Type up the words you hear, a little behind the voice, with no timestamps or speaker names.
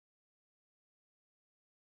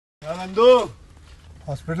Nandu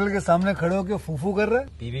hospital के सामने खड़े होकर फूफू कर रहा है।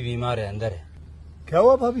 बीवी बीमार है, अंदर है। क्या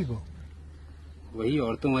हुआ भाभी को? वही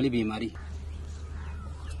औरतों वाली बीमारी।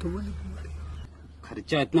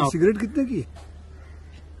 खर्चा इतना। सिगरेट कितने की?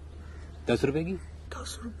 10 रुपए की।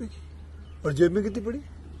 10 रुपए की। और जेब में कितनी पड़ी?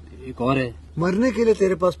 एक और है। मरने के लिए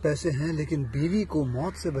तेरे पास पैसे हैं, लेकिन बीवी को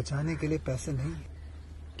मौत से बचाने के लिए पैसे नहीं है।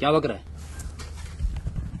 क्या बक रहा है?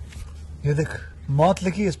 ये देख, मौत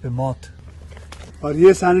लिखी है इस पे, मौत। और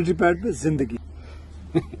ये सैनिटरी पैड पे जिंदगी।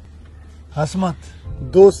 हंस मत।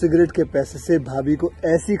 2 सिगरेट के पैसे से भाभी को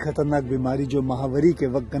ऐसी खतरनाक बीमारी जो महावरी के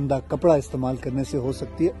वक्त गंदा कपड़ा इस्तेमाल करने से हो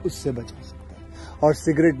सकती है, उससे बचा सकता है। और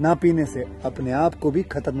सिगरेट ना पीने से अपने आप को भी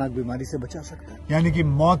खतरनाक बीमारी से बचा सकता है। यानी कि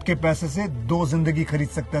मौत के पैसे से 2 जिंदगी खरीद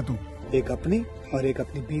सकता है तू, एक अपनी और एक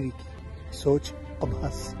अपनी बीवी की। सोच अब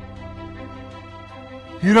हंस।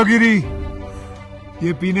 हीरोगिरी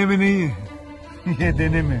ये पीने में नहीं है, ये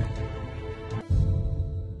देने में है।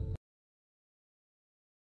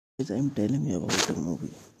 I'm telling you about a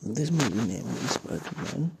movie. This movie name is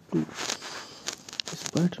Spider-Man 2.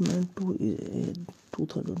 Spider-Man 2 is a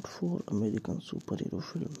 2004 American superhero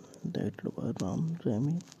film directed by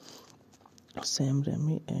Sam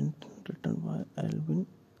Raimi and written by Alvin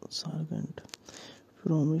Sargent.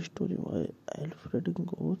 From a story by Alfred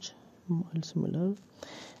Goch, Miles Miller,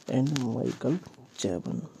 and Michael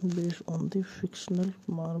Chabon, based on the fictional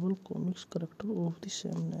Marvel Comics character of the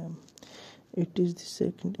same name. It is the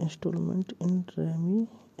second installment in Raimi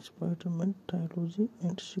Spider-Man trilogy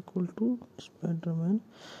and sequel to Spider-Man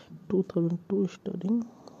 2002 starring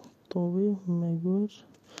Tobey Maguire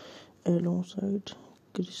alongside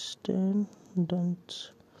Kirsten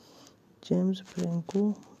Dunst, James Franco,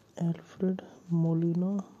 Alfred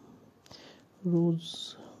Molina,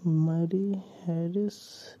 Rosemary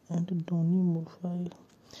Harris, and Donnie Murphy.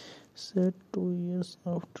 Set 2 years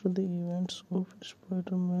after the events of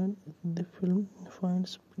Spider-Man, the film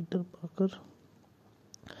finds Peter Parker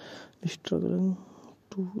struggling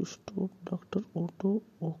to stop Dr. Otto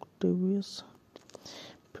Octavius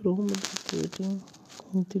from creating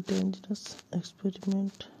the dangerous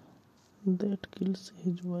experiment that kills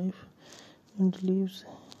his wife and leaves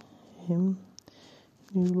him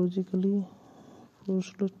neurologically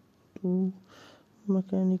frozen to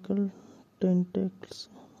mechanical tentacles,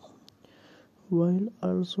 while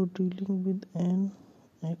also dealing with an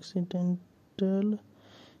accidental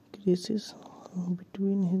crisis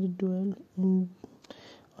between his dual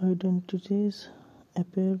identities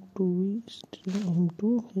appear to be steering him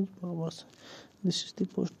to his powers. This is the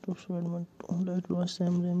post of Spider-Man 2, directed by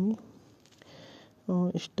Sam Raimi,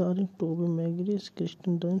 starring Tobey Maguire,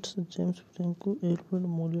 Kirsten Dunst, James Franco, Alfred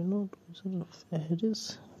Molina, Rosemary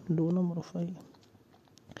Harris, Donna Murphy.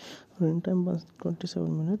 Runtime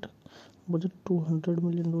 27 minutes. Budget $200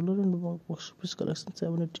 million and box office collection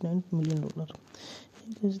 $789 million.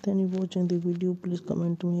 Hey guys, thank you for watching the video. Please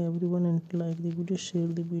comment me everyone and like the video, share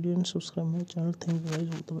the video and subscribe my channel. Thank you guys,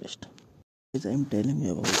 all the best. Guys, I'm telling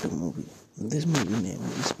you about a movie. This movie name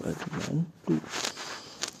is Spider-Man 2.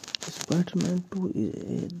 Spider-Man 2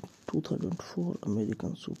 is a 2004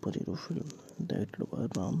 American superhero film directed by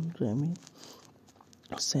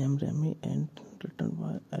Sam Raimi and written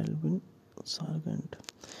by Alvin Sargent.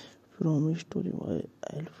 From a story by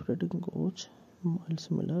Alfred Goch, Miles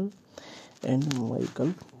Miller, and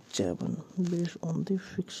Michael Chabon, based on the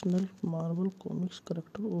fictional Marvel Comics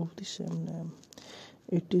character of the same name.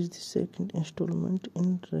 It is the second installment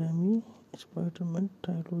in Raimi Spider-Man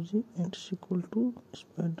trilogy and sequel to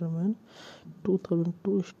Spider-Man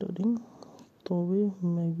 2002 starring Tobey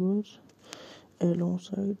Maguire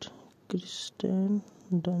alongside Kirsten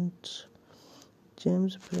Dunst,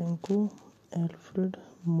 James Franco, Alfred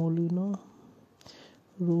Molina,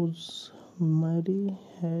 Rosemary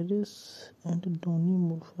Harris, and Donnie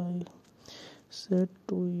Murphy. Set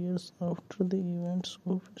 2 years after the events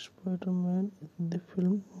of Spider-Man, the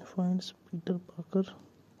film finds Peter Parker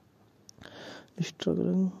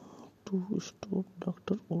struggling to stop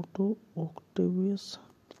Dr. Otto Octavius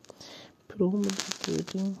from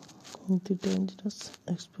creating the dangerous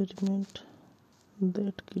experiment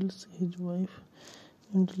that kills his wife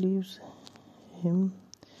and leaves him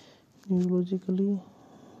neurologically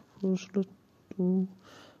frozen to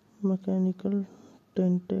mechanical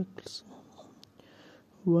tentacles,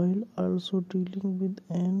 while also dealing with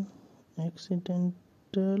an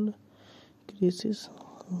accidental crisis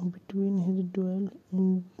between his dual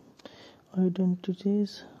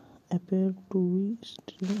identities appear to be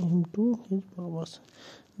steering him to his powers.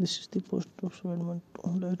 This is the post of Spider-Man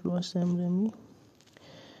 2, directed by Sam Raimi,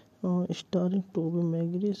 starring Tobey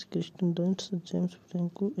Maguire, Kirsten Dunst, James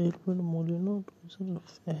Franco, Alfred Molina, Rosemary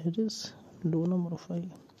Harris, Donna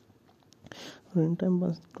Murphy. Runtime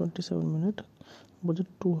 127 minutes. Budget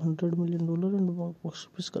 $200 million and box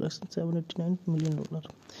office collection $789 million.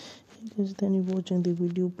 Hey guys, thank you for watching the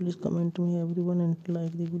video. Please comment me everyone and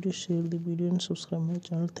like the video, share the video and subscribe my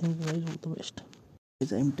channel. Thank you guys, all the best.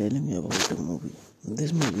 Guys, I'm telling you about the movie.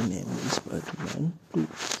 This movie name is Spider-Man 2.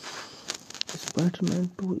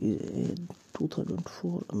 Spider-Man 2 is a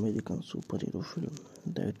 2004 American superhero film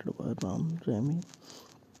directed by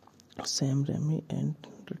Sam Raimi and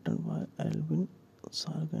written by Alvin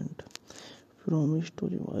Sargent. From a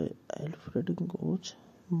story by Alfred Goch,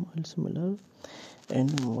 Miles Miller,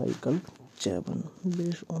 and Michael Chabon,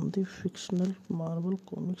 based on the fictional Marvel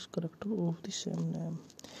Comics character of the same name.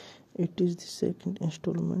 It is the second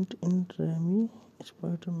installment in Raimi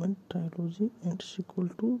Spider-Man trilogy and sequel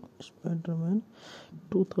to Spider-Man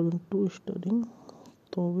 2002 starring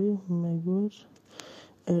Tobey Maguire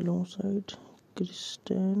alongside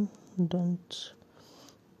Kirsten Dunst,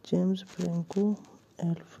 James Franco,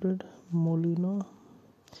 Alfred Molina,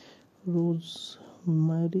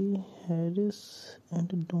 Rosemary Harris,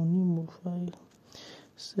 and Donnie Murphy.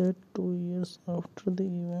 Set 2 years after the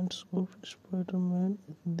events of Spider-Man,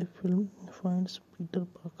 the film finds Peter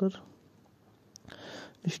Parker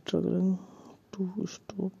struggling to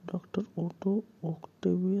stop Dr. Otto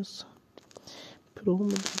Octavius from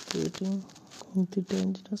creating the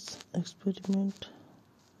dangerous experiment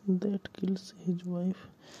that kills his wife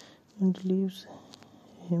and leaves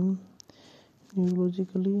him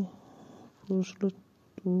neurologically frozen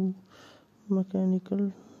to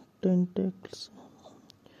mechanical tentacles,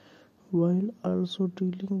 while also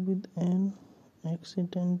dealing with an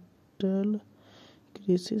accidental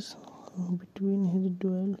crisis between his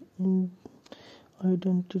dual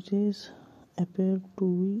identities appear to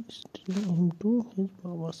be steering him to his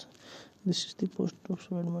powers. This is the post of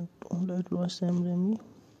Spider-Man 2, directed by Sam Raimi,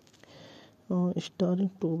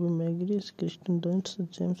 starring Tobey Maguire, Kirsten Dunst,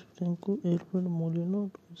 James Franco, Alfred Molina,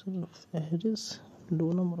 Roger Harris,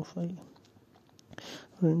 Donna Murphy.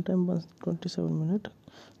 Runtime 127 minutes.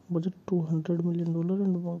 Budget $200 million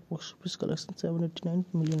and box office collection $789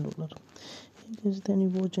 million. Hey guys, thank you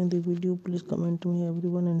for watching the video. Please comment me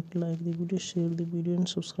everyone and like the video, share the video and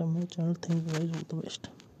subscribe my channel. Thank you guys, all the best.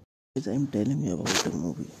 Guys, I'm telling you about the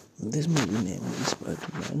movie. This movie name is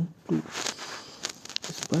Spider-Man 2.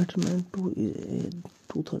 Spider-Man 2 is a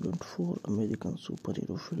 2004 American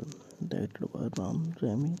superhero film directed by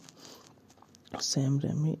Sam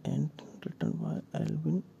Raimi and written by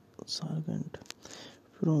Alvin Sargent.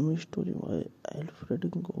 From a story by Alfred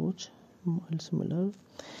Goch, Miles Miller,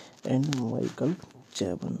 and Michael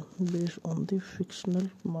Chabon, based on the fictional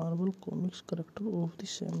Marvel Comics character of the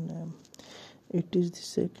same name. It is the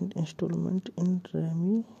second installment in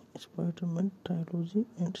Raimi Spider-Man trilogy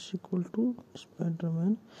and sequel to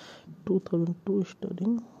Spider-Man 2002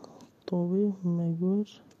 starring Tobey Maguire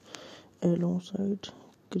alongside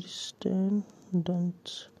Kirsten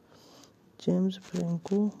Dunst, James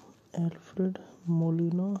Franco, Alfred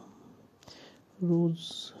Molina,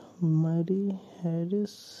 Rosemary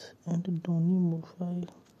Harris, and Donnie Murphy.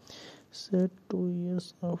 Set 2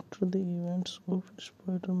 years after the events of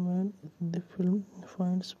Spider-Man, the film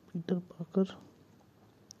finds Peter Parker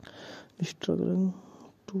struggling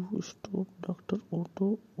to stop Dr.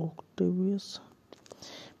 Otto Octavius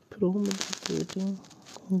from creating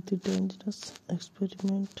the dangerous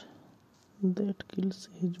experiment that kills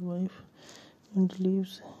his wife and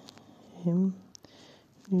leaves him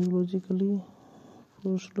neurologically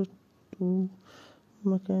frozen to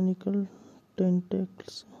mechanical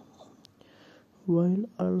tentacles, while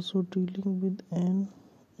also dealing with an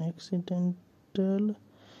accidental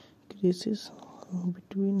crisis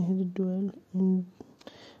between his dual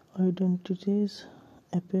identities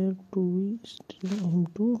appear to be steering him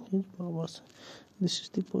to his powers. This is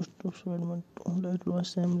the post of Spider-Man 2, directed by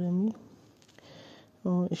Sam Raimi,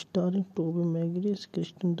 starring Tobey Maguire,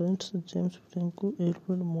 Kirsten Dunst, James Franco,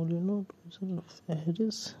 Alfred Molina, Roger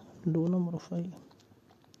Harris, Donna Murphy.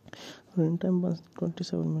 Runtime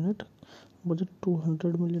 127 minutes. Budget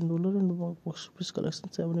 $200 million and box office collection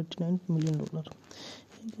 $789 million.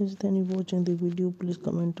 Hey guys, thank you for watching the video. Please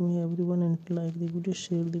comment me everyone and like the video,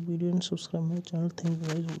 share the video and subscribe my channel. Thank you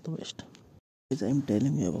guys, all the best. Guys, I'm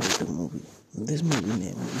telling you about the movie. This movie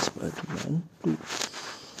name is Spider-Man 2.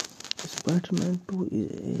 Spider-Man 2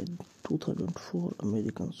 is a 2004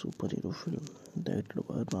 American superhero film directed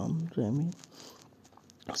by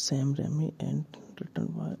Sam Raimi and written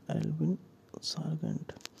by Alvin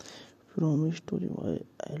Sargent. From a story by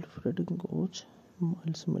Alfred Goch,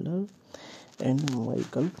 Miles Miller, and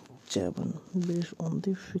Michael Chabon, based on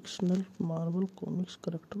the fictional Marvel Comics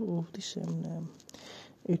character of the same name.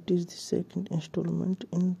 It is the second installment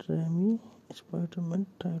in Raimi Spider-Man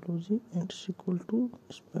trilogy and sequel to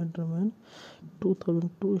Spider-Man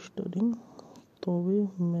 2002 starring Tobey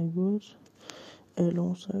Maguire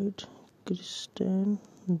alongside Kirsten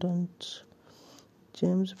Dunst,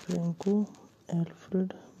 James Franco,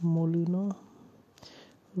 Alfred Molina,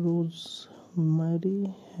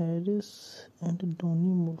 Rosemary Harris, and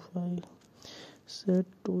Donnie Murphy. Set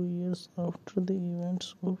 2 years after the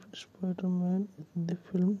events of Spider-Man, the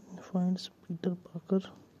film finds Peter Parker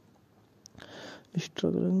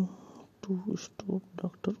struggling to stop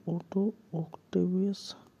Dr. Otto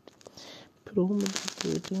Octavius from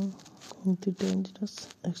recreating the dangerous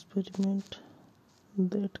experiment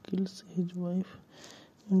that kills his wife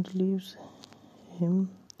and leaves him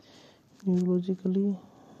neurologically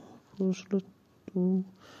frozen to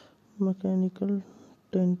mechanical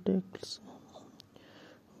tentacles,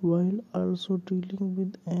 while also dealing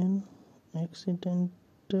with an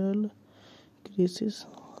accidental crisis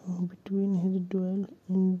between his dual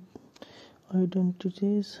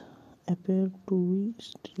identities appear to be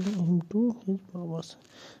steering him to his powers.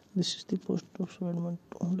 This is the post of Spider-Man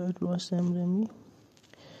 2, directed by Sam Raimi,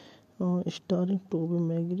 starring Tobey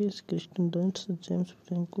Maguire, Kirsten Dunst, James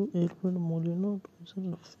Franco, Alfred Molina,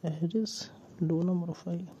 Roger Harris, Donna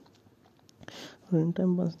Murphy.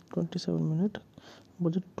 Runtime 127 minutes.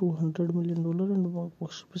 Budget $200 million and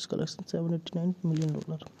box office collection $789 million.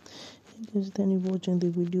 Hey guys, thank you for watching the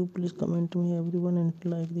video. Please comment me everyone and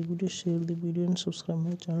like the video, share the video and subscribe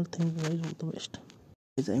my channel. Thank you guys, all the best.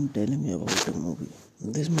 Guys, I am telling you about a movie.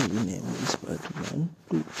 This movie name is Spider-Man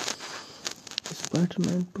 2.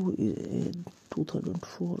 Spider-Man 2 is a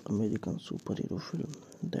 2004 American superhero film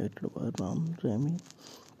directed by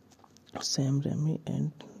Sam Raimi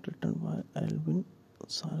and written by Alvin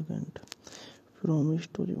Sargent. From a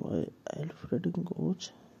story by Alfred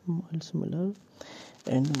Gouch, Miles Miller,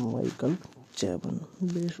 and Michael Chabon,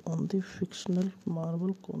 based on the fictional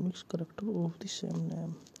Marvel Comics character of the same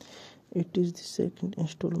name. It is the second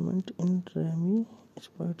installment in Raimi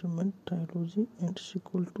Spider-Man trilogy and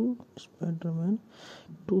sequel to Spider-Man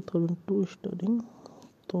 2002 starring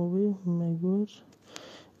Tobey Maguire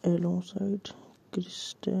alongside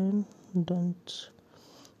Kirsten Dunst,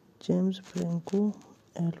 James Franco,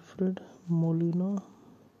 Alfred Molina,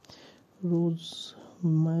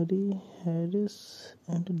 Rosemary Harris,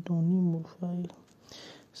 and Donnie Murphy.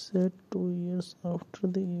 Set 2 years after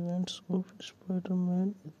the events of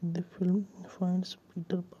Spider-Man, the film finds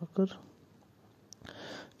Peter Parker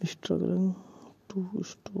struggling to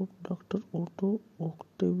stop Dr. Otto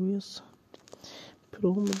Octavius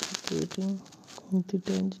from recreating the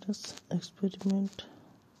dangerous experiment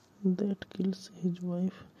that kills his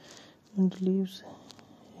wife and leaves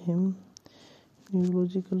him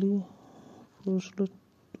neurologically frozen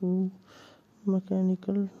to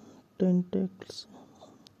mechanical tentacles,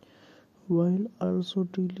 while also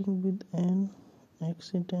dealing with an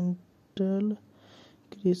accidental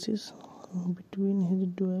crisis between his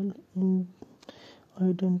dual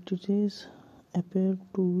identities appear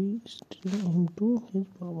to be steering him to his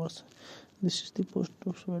powers. This is the post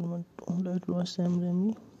of Spider-Man 2, directed by Sam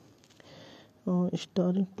Raimi,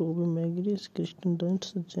 starring Tobey Maguire, Kirsten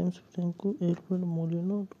Dunst, James Franco, Alfred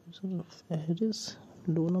Molina, Roger Harris,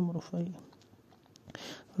 Donna Murphy.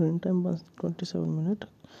 Runtime 127 minutes.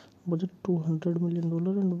 Budget $200 million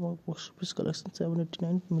and box office collection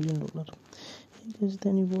 $789 million. Hey guys,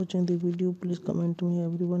 thank you for watching the video. Please comment me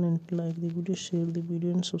everyone and like the video, share the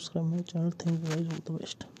video and subscribe my channel. Thank you guys, all the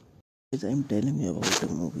best. Guys, I am telling you about a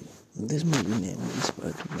movie. This movie name is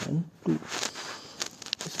Spider-Man 2.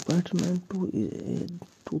 Spider-Man 2 is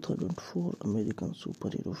a 2004 American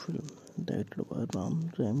superhero film directed by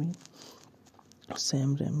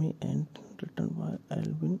Sam Raimi and written by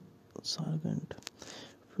Alvin Sargent.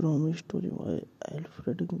 From a story by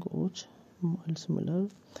Alfred Gouch, Miles Miller,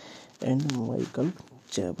 and Michael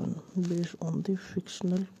Chabon, based on the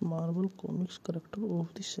fictional Marvel Comics character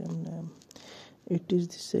of the same name. It is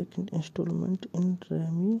the second installment in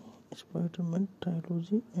Raimi Spider-Man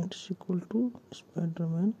trilogy and sequel to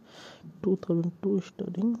Spider-Man 2002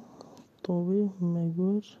 starring Tobey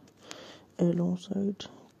Maguire alongside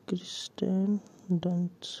Kirsten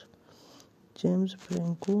Dunst, James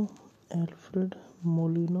Franco, Alfred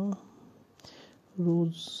Molina,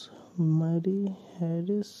 Rosemary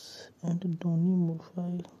Harris, and Donnie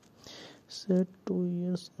Murphy. Set 2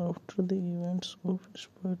 years after the events of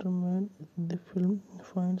Spider-Man, the film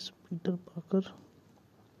finds Peter Parker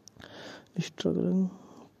struggling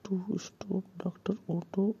to stop Dr.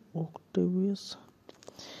 Otto Octavius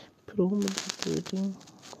from recreating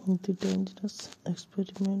the dangerous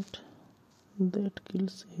experiment that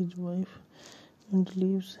kills his wife and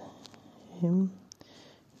leaves him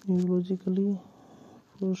neurologically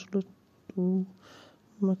frozen to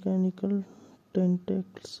mechanical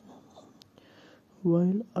tentacles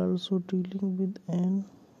while also dealing with an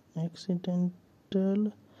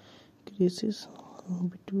accidental crisis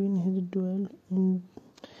between his dual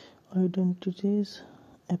identities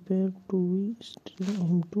appear to be steering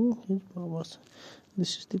him to his powers.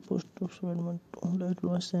 This is the poster of Spider-Man 2, that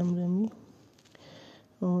was Sam Raimi,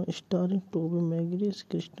 starring Tobey Maguire,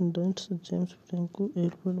 Kirsten Dunst, James Franco,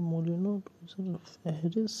 Alfred Molina, Roger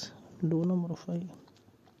Harris, Donna Murphy.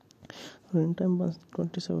 Runtime was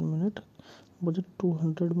 27 minutes. Budget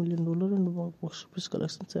 $200 million and box office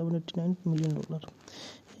collection $789 million.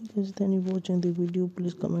 Hey guys, then you watching the video,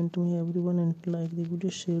 please comment me everyone and like the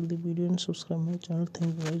video, share the video and subscribe my channel.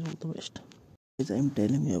 Thank you guys, all the best. Guys, I am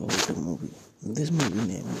telling you about a movie. This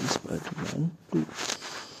movie name is Spider-Man 2.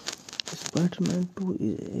 Spider-Man 2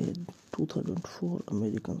 is a 2004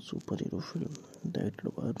 American superhero film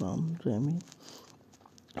directed by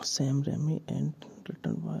Sam Raimi and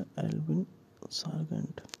written by Alvin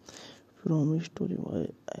Sargent. From a story by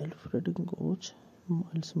Alfred Gouch,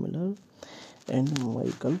 Miles Miller, and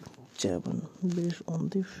Michael Chabon, based on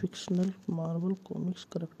the fictional Marvel Comics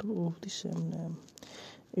character of the same name.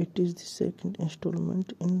 It is the second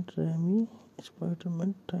installment in Raimi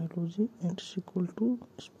Spider-Man trilogy and sequel to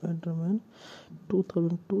Spider-Man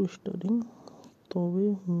 2002, starring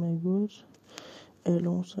Tobey Maguire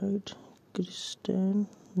alongside Kirsten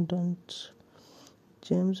Dunst,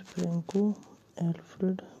 James Franco,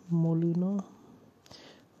 Alfred Molina,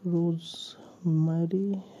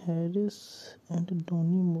 Rosemary Harris, and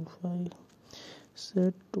Donnie Murphy.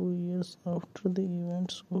 Set 2 years after the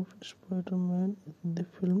events of Spider-Man, the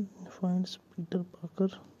film finds Peter Parker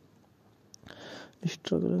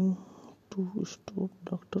struggling to stop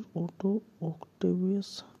Dr. Otto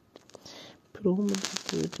Octavius from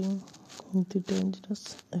creating the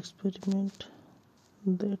dangerous experiment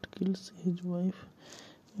that kills his wife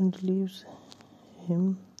and leaves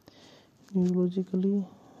him neurologically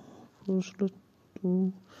frozen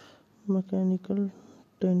to mechanical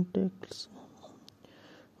tentacles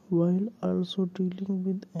while also dealing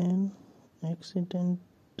with an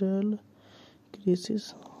accidental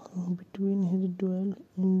crisis between his dual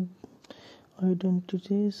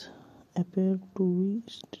identities appear to be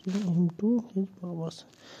steering him to his powers.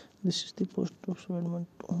 This is the poster of Spider-Man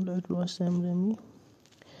 2, that was Sam Raimi,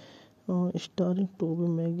 starring Tobey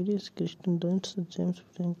Maguire, Kirsten Dunst, James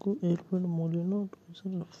Franco, Alfred Molina,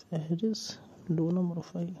 Roger Harris, Donna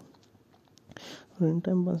Murphy.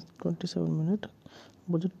 Runtime was 27 minutes.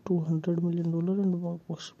 Budget $200 million and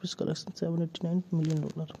box office collection $789 million.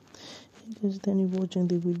 Hey guys, then you watching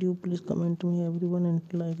the video, please comment me everyone and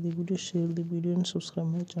like the video, share the video and subscribe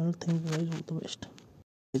my channel. Thank you guys, all the best.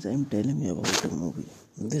 Guys, I am telling you about a movie.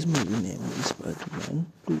 This movie name is Spider-Man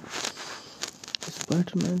 2.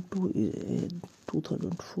 Spider-Man 2 is a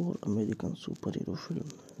 2004 American superhero film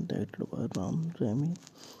directed by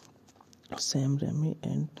Sam Raimi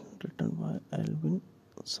and written by Alvin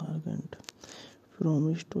Sargent. From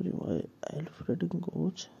a story by Alfred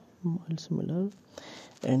Gouch, Miles Miller,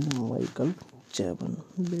 and Michael Chabon,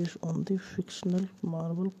 based on the fictional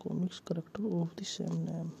Marvel Comics character of the same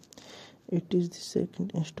name. It is the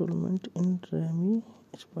second installment in Raimi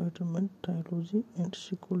Spider-Man trilogy and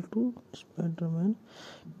sequel to Spider-Man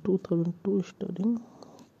 2002, starring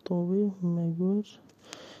Tobey Maguire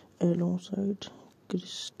alongside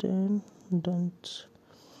Kirsten Dunst,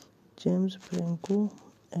 James Franco,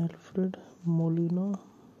 Alfred Molina,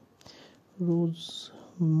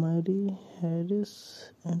 Rosemary Harris,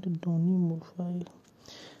 and Donnie Murphy.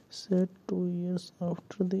 Set 2 years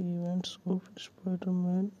after the events of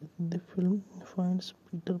Spider-Man, the film finds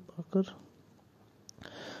Peter Parker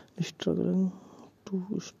struggling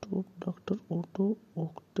to stop Dr. Otto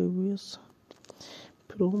Octavius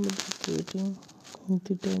from creating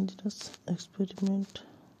the dangerous experiment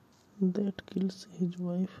that kills his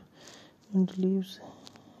wife and leaves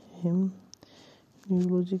him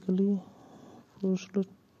neurologically frozen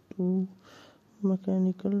to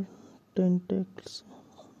mechanical tentacles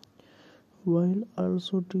while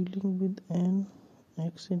also dealing with an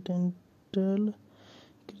accidental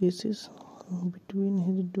crisis between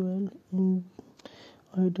his dual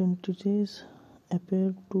identities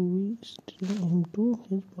appear to be steering him to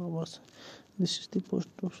his powers. This is the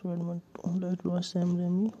poster of Spider-Man 2, that was Sam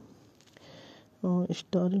Raimi,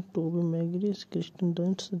 starring Tobey Maguire, Kirsten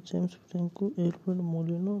Dunst, James Franco, Alfred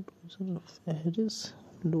Molina, Roger Harris,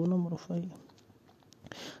 Donna Murphy.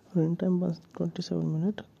 Runtime was 27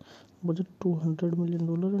 minutes. Budget $200 million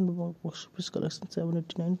and box office collection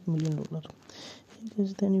 $789 million.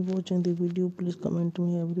 Guys, thank you for watching the video. Please comment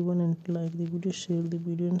me everyone and like the video, share the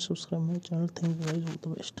video and subscribe my channel. Thank you guys, all the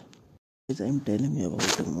best. Guys, I'm telling you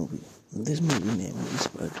about a movie. This movie name is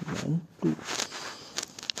Spider-Man 2.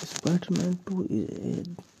 Spider-Man 2 is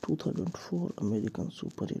a 2004 American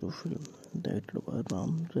superhero film directed by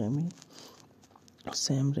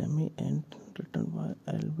Sam Raimi and written by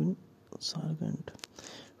Alvin Sargent.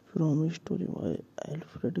 From a story by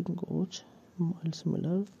Alfred Gauch, Miles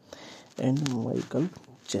Miller, and Michael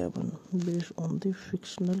Chabon, based on the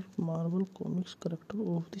fictional Marvel Comics character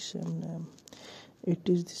of the same name. It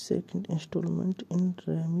is the second installment in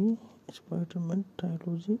Raimi Spider-Man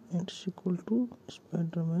trilogy and sequel to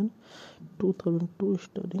Spider-Man 2002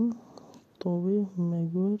 starring Tobey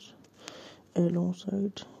Maguire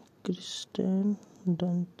alongside Kirsten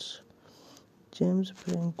Dunst, James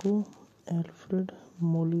Franco, Alfred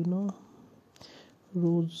Molina,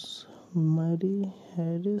 Rosemary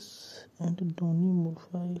Harris, and Donnie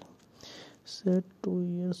Murphy. Set 2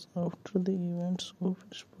 years after the events of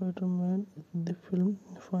Spider-Man, the film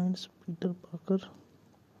finds Peter Parker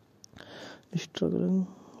struggling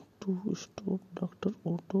to stop Dr.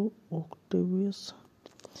 Otto Octavius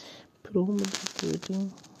from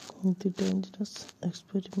creating the dangerous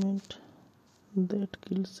experiment that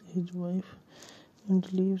kills his wife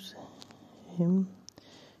and leaves him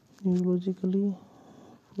neurologically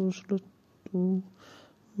frozen to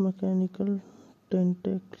mechanical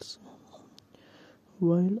tentacles,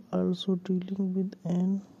 while also dealing with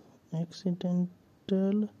an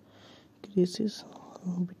accidental crisis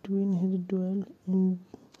between his dual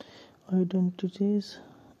identities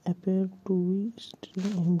appear to be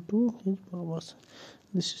steering him to his powers.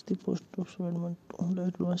 This is the post of Spider-Man 2,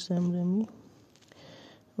 directed by Sam Raimi,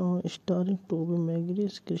 starring Tobey Maguire,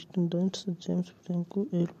 Kirsten Dunst, James Franco,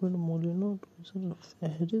 Alfred Molina, Roger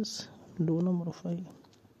Harris, Donna Murphy.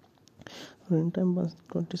 Runtime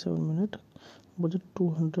 27 minutes. Budget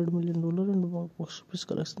 $200 million and box office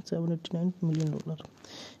collection $789 million.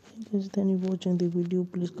 Hey guys, thank you for watching the video.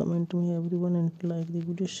 Please comment me everyone and like the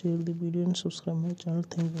video, share the video and subscribe my channel.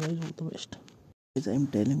 Thank you guys, all the best. Guys, I'm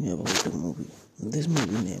telling you about a movie. This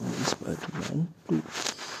movie name is Spider-Man 2.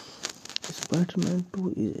 Spider-Man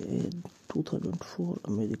 2 is a 2004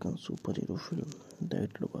 American superhero film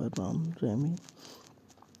directed by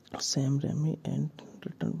Sam Raimi and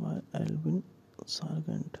written by Alvin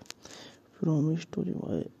Sargent. From a story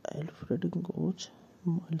by Alfred Gauch,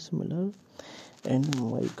 Miles Miller, and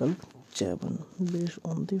Michael Chabon, based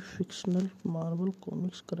on the fictional Marvel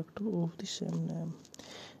Comics character of the same name.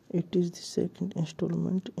 It is the second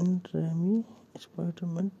installment in Raimi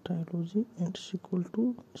Spider-Man trilogy and sequel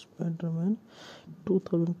to Spider-Man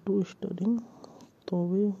 2002 starring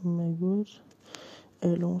Tobey Maguire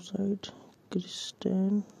alongside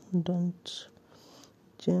Kirsten Dunst,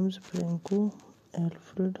 James Franco,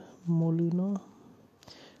 Alfred Molina,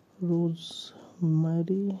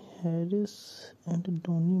 Rosemary Harris, and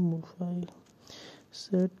Donnie Murphy.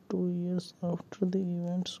 Set 2 years after the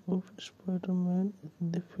events of Spider-Man,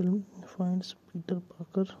 the film finds Peter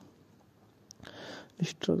Parker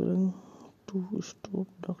struggling to stop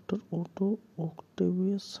Dr. Otto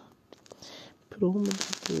Octavius from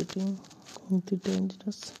creating the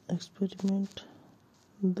dangerous experiment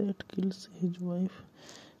that kills his wife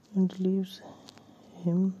and leaves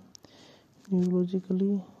him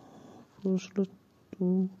neurologically frozen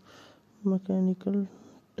to mechanical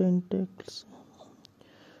tentacles,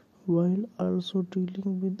 while also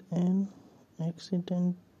dealing with an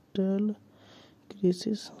accidental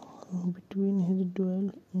crisis between his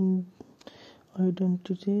dual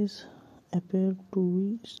identities appear to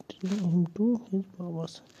be steering him to his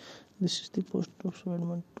powers. This is the post of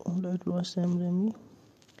Spider-Man 2, directed by Sam Raimi,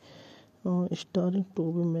 starring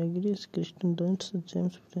Tobey Maguire, Kirsten Dunst,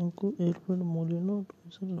 James Franco, Alfred Molina,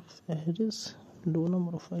 Roger Harris, Donna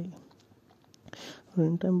Murphy.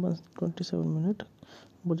 Runtime 27 minutes.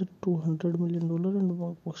 Budget $200 million and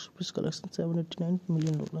box office collection $789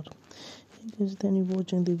 million. Hey guys, thank you for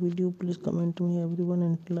watching the video. Please comment me everyone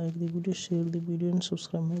and like the video, share the video and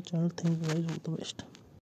subscribe my channel. Thank you guys, all the best.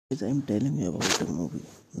 Guys, I'm telling you about a movie.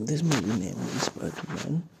 This movie name is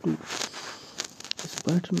Spider-Man 2.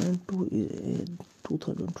 Spider-Man 2 is a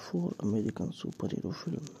 2004 American superhero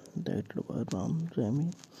film directed by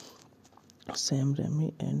Sam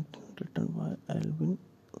Raimi and written by Alvin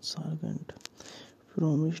Sargent.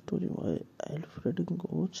 From a story by Alfred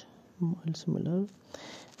Gauch, Miles Miller,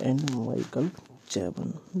 and Michael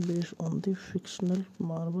Chabon, based on the fictional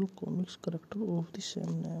Marvel Comics character of the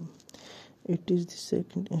same name. It is the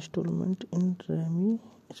second installment in Raimi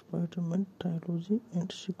Spider-Man trilogy and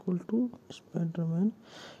sequel to Spider-Man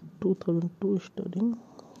 2002 starring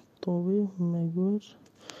Tobey Maguire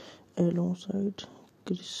alongside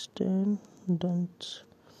Kirsten Dunst,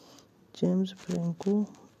 James Franco,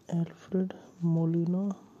 Alfred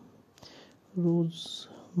Molina,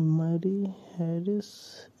 Rosemary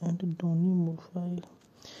Harris, and Donnie Murphy.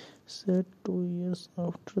 Set 2 years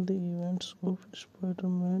after the events of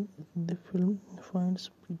Spider-Man, the film finds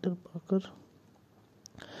Peter Parker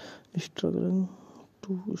struggling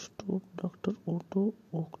to stop Dr. Otto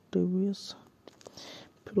Octavius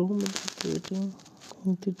from recreating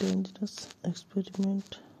the dangerous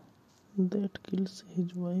experiment that kills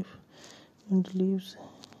his wife and leaves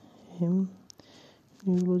him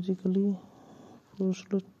neurologically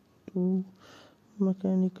frozen to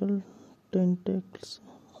mechanical tentacles,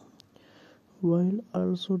 while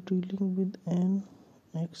also dealing with an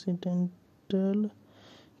accidental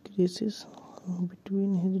crisis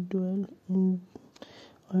between his dual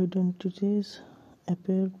identities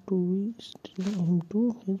appear to be steering him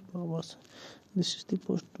to his powers. This is the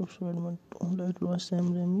post of Spider-Man 2. That was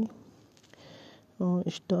Sam Raimi,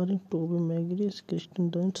 starring Tobey Maguire, Kirsten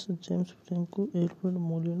Dunst, James Franco, Alfred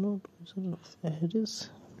Molina, Roger Harris,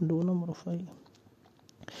 Donna Murphy.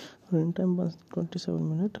 Runtime was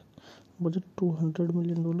 27 minutes. Budget $200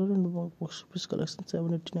 million and box office collection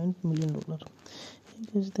 $789 million. Hey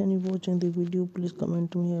guys, thank you for watching the video. Please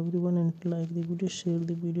comment to me everyone and like the video, share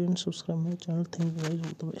the video and subscribe my channel. Thank you guys,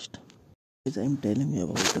 all the best. Guys, I am telling you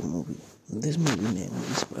about the movie. This movie name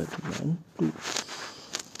is Spider-Man 2.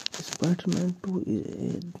 Spider-Man 2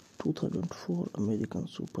 is a 2004 American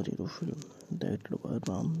superhero film directed by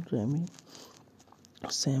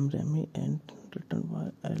Sam Raimi and written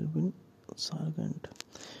by Alvin Sargent.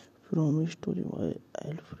 From a story by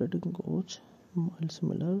Alfred Goch, Miles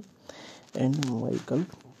Miller, and Michael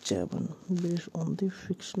Chabon, based on the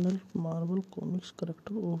fictional Marvel Comics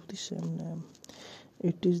character of the same name.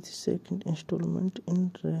 It is the second installment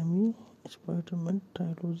in Raimi Spider-Man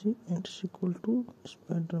trilogy and sequel to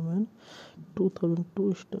Spider-Man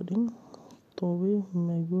 2002, starring Tobey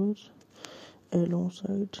Maguire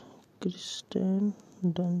alongside Kirsten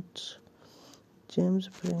Dunst, James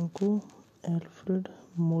Franco, Alfred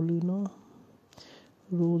Molina,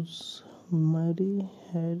 Rosemary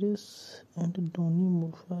Harris, and Donnie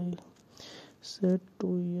Murphy. Set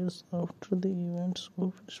 2 years after the events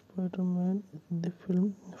of Spider-Man, the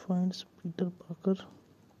film finds Peter Parker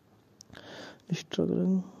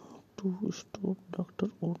struggling to stop Dr.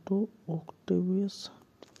 Otto Octavius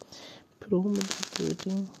from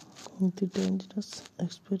recreating the dangerous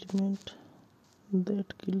experiment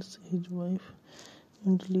that kills his wife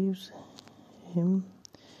and leaves him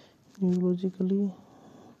neurologically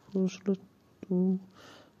frozen to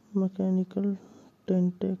mechanical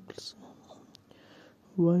tentacles,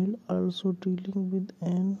 while also dealing with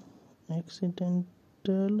an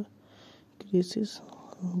accidental crisis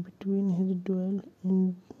between his dual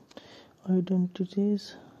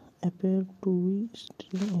identities appear to be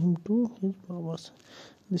steering him to his powers.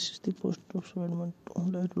 This is the post of Spider-Man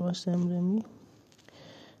 2. That was Sam Raimi,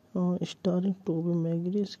 starring Tobey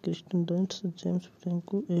Maguire, Kirsten Dunst, James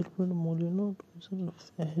Franco, Alfred Molina, Roger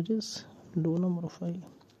Harris, Donna Murphy.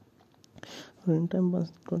 Runtime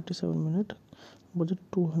was 27 minutes. Budget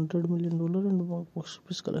 $200 million and box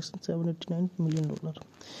office collection $789 million.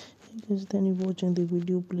 Hey guys, thank you for watching the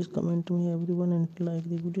video. Please comment to me everyone and like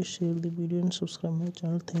the video, share the video and subscribe my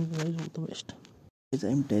channel. Thank you guys, all the best. Guys, I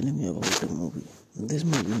am telling you about the movie. This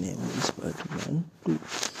movie name is Spider-Man 2.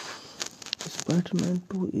 Spider-Man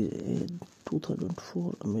 2 is a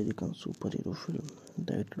 2004 American superhero film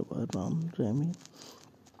directed by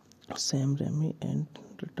Sam Raimi and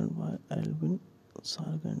written by Alvin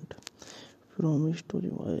Sargent. From a story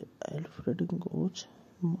by Alfred Goch,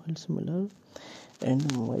 Miles Miller,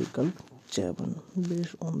 and Michael Chabon,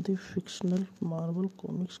 based on the fictional Marvel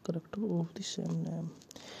Comics character of the same name.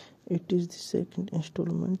 It is the second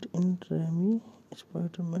installment in Raimi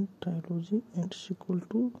Spider-Man trilogy and sequel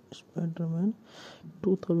to Spider-Man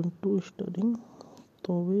 2002, starring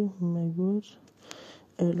Tobey Maguire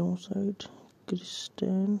alongside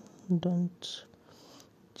Kirsten Dunst,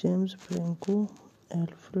 James Franco,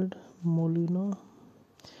 Alfred Molina,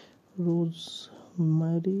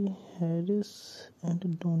 Rosemary Harris,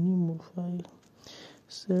 and Donnie Murphy.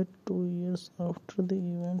 Set 2 years after the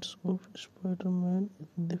events of Spider-Man,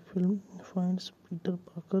 the film finds Peter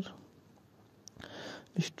Parker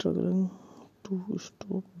struggling to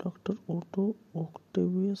stop Dr. Otto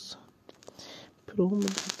Octavius from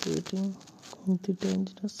recreating the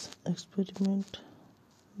dangerous experiment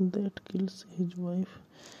that kills his wife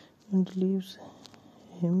and leaves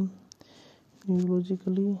him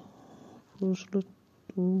neurologically frozen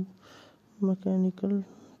to mechanical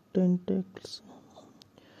tentacles,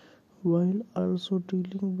 while also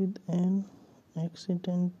dealing with an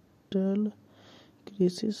accidental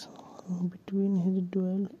crisis between his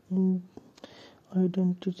dual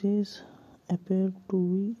identities appear to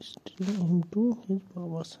be steering him to his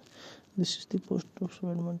powers. This is the poster of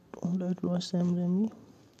Spider-Man 2, directed by Sam Raimi,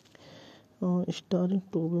 starring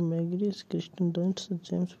Tobey, Maguire, Kirsten Dunst,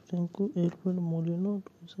 James Franco, Alfred Molina,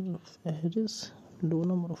 Roger Harris,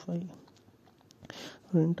 Donna Murphy.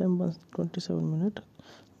 Runtime was 27 minutes.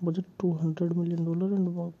 Budget $200 million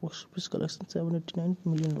and box office collection $789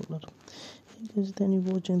 million. Hey guys, thank you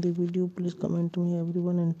for watching the video. Please comment me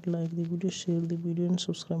everyone and like the video, share the video and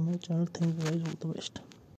subscribe my channel. Thank you guys, all the best.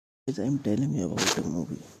 Guys, I am telling you about a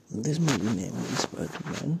movie. This movie name is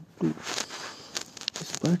Spider-Man 2.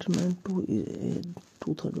 Spider-Man 2 is a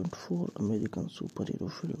 2004 American superhero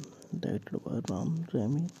film directed by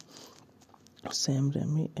Sam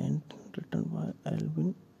Raimi and written by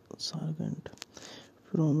Alvin Sargent.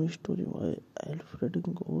 From a story by Alfred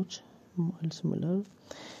Gouch, Miles Miller,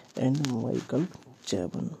 and Michael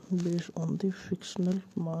Chabon, based on the fictional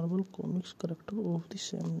Marvel Comics character of the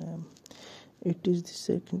same name. It is the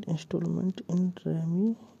second installment in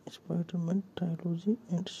Raimi Spider-Man trilogy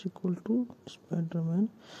and sequel to Spider-Man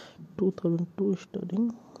 2002,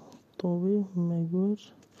 starring Tobey Maguire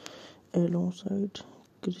alongside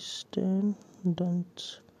Kirsten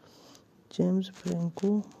Dunst, James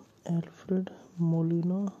Franco, Alfred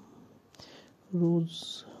Molina,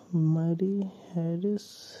 Rosemary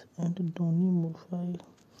Harris, and Donnie Murphy.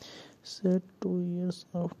 Set 2 years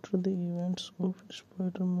after the events of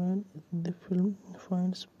Spider-Man, the film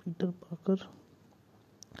finds Peter Parker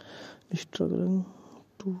struggling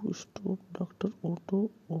to stop Dr. Otto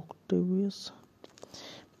Octavius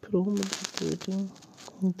from creating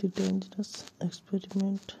the dangerous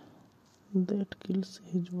experiment that kills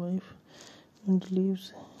his wife and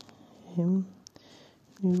leaves him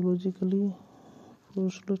neurologically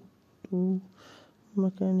frozen to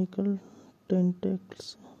mechanical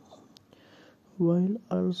tentacles, while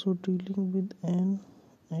also dealing with an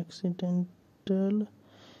accidental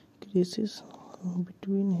crisis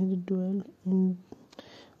between his dual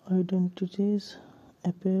identities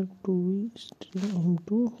appear to be steering him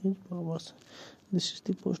to his powers. This is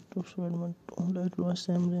the poster of Spider-Man 2, directed by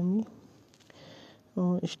Sam Raimi,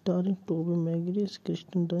 starring Tobey Maguire,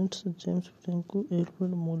 Kirsten Dunst, James Franco,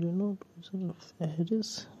 Alfred Molina, Roger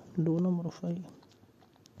Harris, Donna Murphy.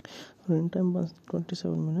 Runtime was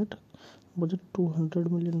 27 minutes. Budget $200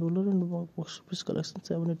 million and box office collection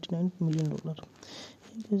 $789 million.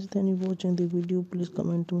 Hey guys, thank you for watching the video. Please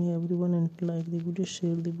comment me everyone and like the video,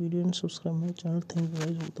 share the video and subscribe my channel. Thank you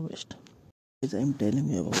guys, all the best. Guys, I am telling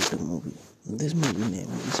you about a movie. This movie name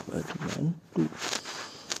is Spider-Man 2.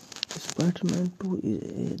 Spider-Man 2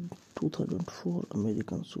 is a 2004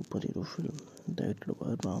 American superhero film directed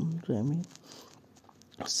by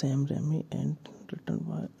Sam Raimi and written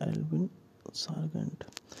by Alvin Sargent.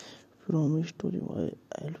 From a story by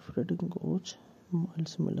Alfred Gouch,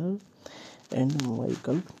 Miles Miller, and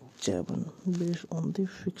Michael Chabon, based on the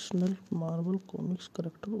fictional Marvel Comics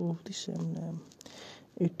character of the same name.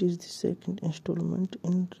 It is the second installment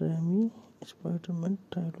in Raimi Spider-Man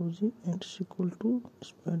trilogy and sequel to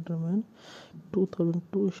Spider-Man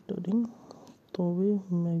 2002, starring Tobey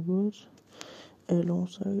Maguire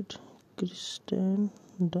alongside Kirsten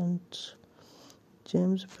Dunst,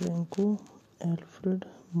 James Franco, Alfred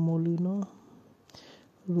Molina,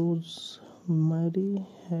 Rosemary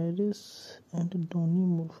Harris, and Donnie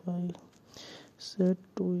Murphy. Set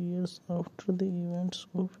 2 years after the events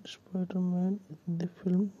of Spider-Man, the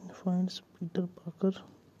film finds Peter Parker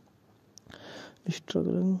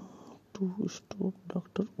struggling to stop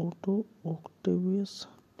Dr. Otto Octavius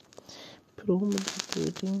from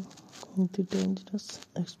creating the dangerous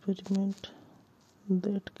experiment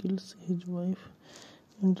that kills his wife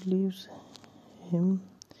and leaves him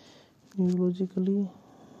neurologically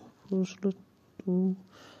frozen to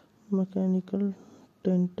mechanical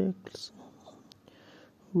tentacles,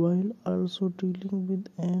 while also dealing with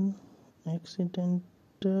an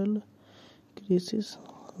accidental crisis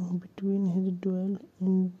between his dual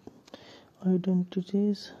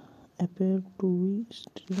identities appear to be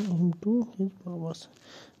steering him to his powers.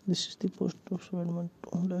 This is the poster of Spider-Man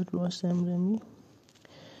 2, directed by Sam Raimi,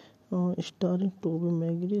 starring Tobey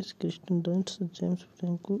Maguire, Kirsten Dunst, James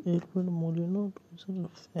Franco, Alfred Molina, Roger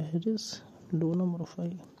Harris, Donna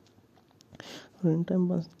Murphy. Runtime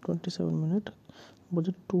was 27 minutes.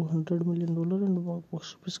 Budget $200 million and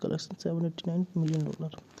box office collection $789 million.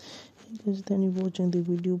 Hey guys, thank you for watching the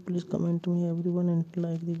video. Please comment me everyone and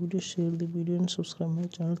like the video, share the video and subscribe my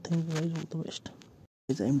channel. Thank you guys, all the best.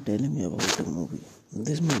 Guys, I am telling you about a movie.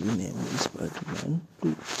 This movie name is Spider-Man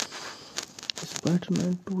 2.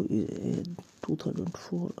 Spider-Man 2 is a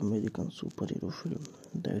 2004 American superhero film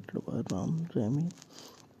directed by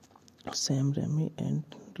Sam Raimi and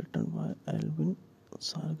written by Alvin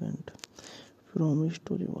Sargent. From a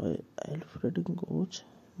story by Alfred Gauch,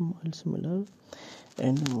 Miles Miller,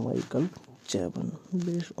 and Michael Chabon,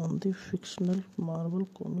 based on the fictional Marvel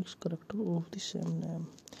Comics character of the same name.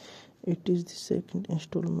 It is the second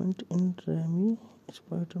installment in Raimi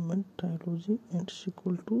Spider-Man trilogy and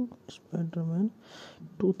sequel to Spider-Man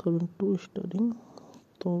 2002 starring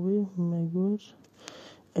Tobey Maguire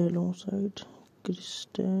alongside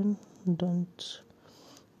Kirsten Dunst,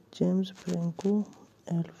 James Franco,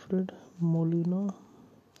 Alfred Molina,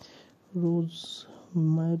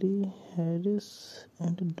 Rosemary Harris,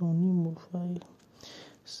 and Donnie Murphy.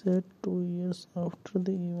 Set 2 years after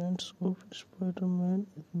the events of Spider-Man,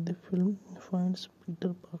 the film finds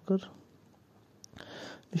Peter Parker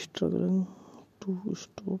struggling to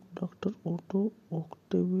stop Dr. Otto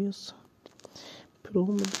Octavius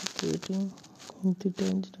from creating the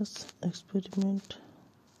dangerous experiment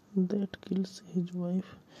that kills his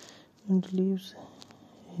wife and leaves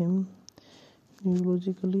him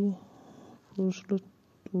neurologically frozen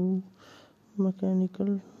to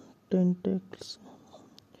mechanical tentacles,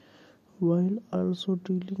 while also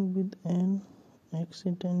dealing with an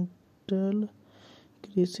accidental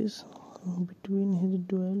crisis between his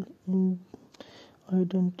dual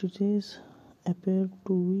identities appear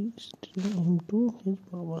to be steering him to his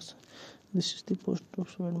powers. This is the post of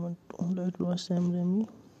Spider-Man 2, directed by Sam Raimi,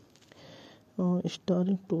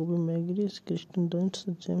 starring Tobey Maguire, Kirsten Dunst,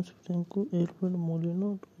 James Franco, Alfred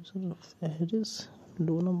Molina, Roger Harris,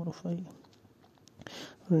 Donna Murphy.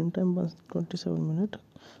 Runtime 127 minutes.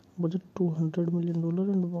 Budget $200 million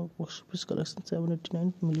and box office collection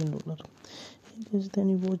 $789 million. Hey guys, thank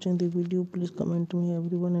you for watching the video. Please comment me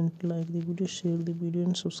everyone and like the video, share the video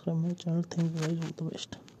and subscribe my channel. Thank you guys, all the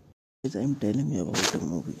best. Guys, I'm telling you about a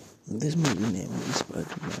movie. This movie name is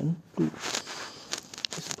Spider-Man 2.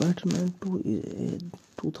 Spider-Man 2 is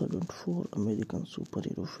a 2004 American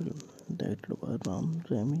superhero film directed by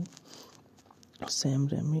Sam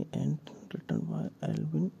Raimi and written by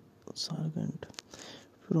Alvin Sargent.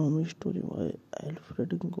 From a story by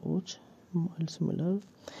Alfred Gauch, Miles Miller,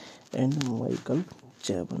 and Michael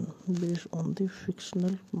Chabon, based on the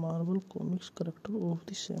fictional Marvel Comics character of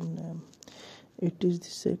the same name. It is the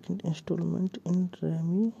second installment in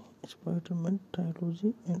Raimi Spider-Man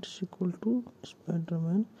trilogy and sequel to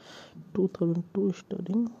Spider-Man 2002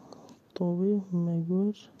 starring Tobey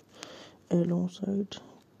Maguire alongside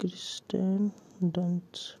Kirsten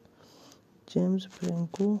Dunst, James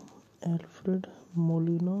Franco, Alfred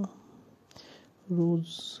Molina,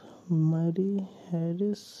 Rosemary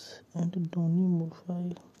Harris, and Donnie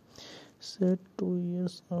Murphy. Set 2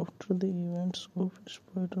 years after the events of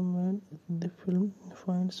Spider-Man, the film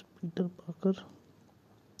finds Peter Parker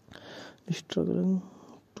struggling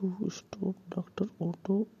to stop Dr.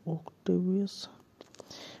 Otto Octavius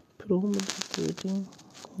from creating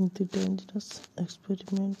the dangerous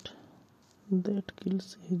experiment that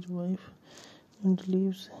kills his wife and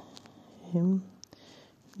leaves him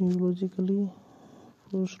neurologically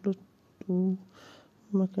frozen to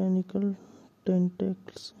mechanical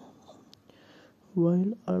tentacles,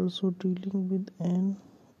 while also dealing with an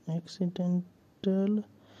accidental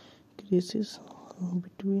crisis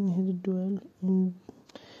between his dual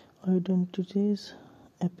identities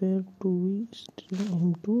appear to be steering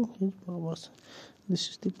him to his powers. This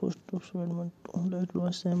is the post of Spider-Man 2, directed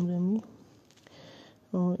by Sam Raimi,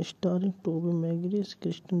 starring Tobey Maguire,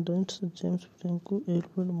 Kirsten Dunst, James Franco,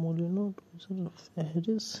 Alfred Molina, Roger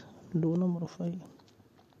Harris, Donna Murphy.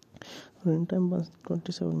 Runtime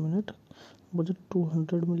 127 minutes. Budget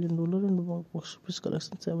 $200 million and box office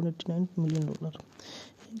collection $789 million.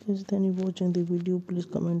 Hey guys, thank you for watching the video. Please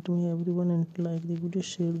comment me everyone and like the video,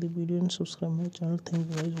 share the video and subscribe my channel. Thank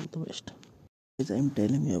you guys, all the best. Guys, I'm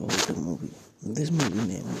telling you about a movie. This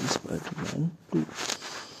movie name is Spider-Man 2.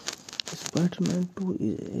 Spider-Man 2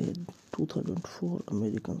 is a 2004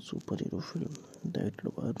 American superhero film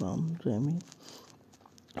directed by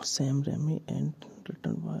Sam Raimi and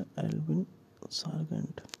written by Alvin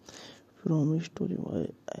Sargent. From a story by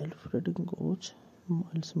Alfred Gauch,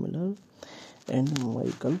 Miles Miller, and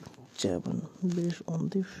Michael Chabon, based on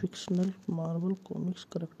the fictional Marvel Comics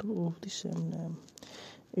character of the same name.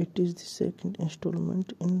 It is the second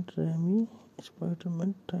installment in Raimi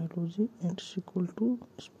Spider-Man trilogy and sequel to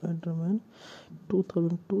Spider-Man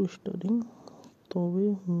 2002 starring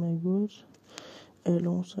Tobey Maguire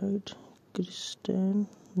alongside Kirsten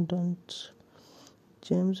Dunst,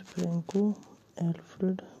 James Franco,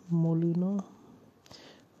 Alfred Molina,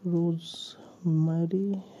 Rosemary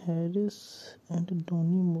Mary Harris and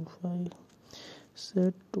Donnie Murphy,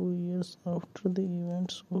 set 2 years after the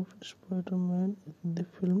events of Spider-Man, the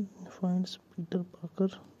film finds Peter Parker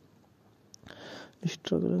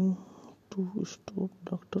struggling to stop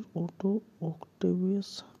Dr. Otto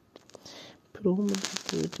Octavius from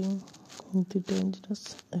recreating the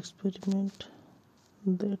dangerous experiment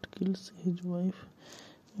that kills his wife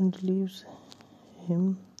and leaves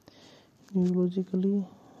him neurologically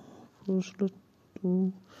frozen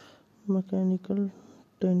to mechanical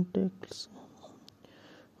tentacles,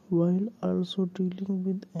 while also dealing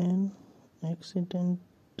with an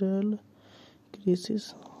accidental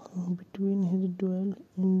crisis between his dual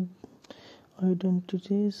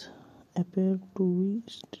identities appear to be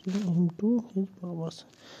steering him to his powers.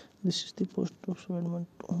 This is the post of Spider-Man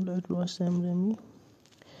 2, directed by Sam Raimi,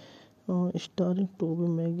 starring Tobey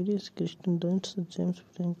Maguire, Kirsten Dunst, James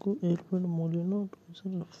Franco, Alfred Molina,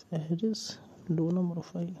 Roger Harris, Donna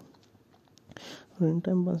Murphy.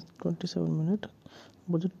 Runtime 127 minutes.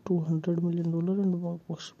 Budget $200 million and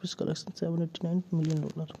box office collection $789 million.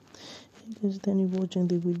 Hey guys, thank you for watching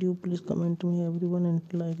the video. Please comment me everyone and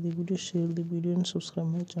like the video, share the video and subscribe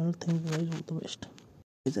my channel. Thank you guys, all the best.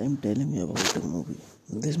 Guys, I am telling you about the movie.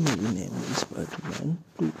 This movie name is Spider-Man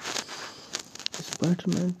 2.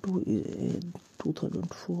 Spider-Man 2 is a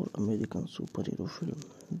 2004 American superhero film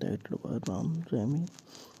directed by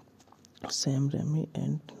Sam Raimi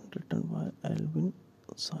and written by Alvin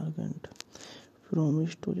Sargent. From a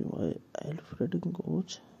story by Alfred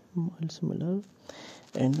Goch, Miles Miller,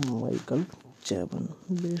 and Michael Chabon,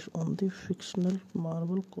 based on the fictional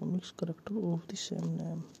Marvel Comics character of the same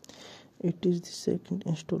name. It is the second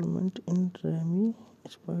installment in Raimi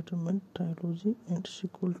Spider-Man trilogy and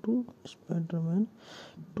sequel to Spider-Man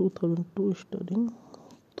 2002, starring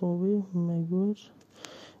Tobey Maguire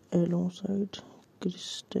alongside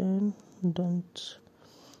Kirsten Dunst,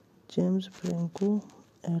 James Franco,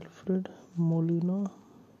 Alfred Molina,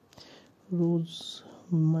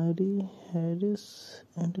 Rosemary Harris,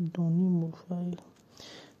 and Donnie Murphy.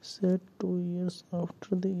 Set 2 years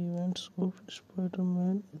after the events of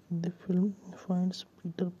Spider-Man, the film finds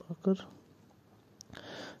Peter Parker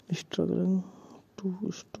struggling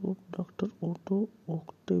to stop Dr. Otto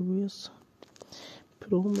Octavius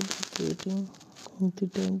from recreating the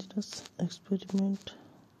dangerous experiment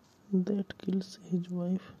that kills his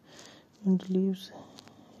wife and leaves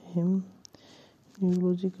him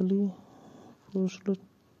neurologically frozen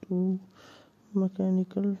to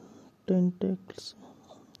mechanical tentacles,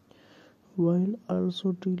 while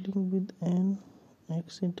also dealing with an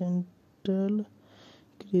accidental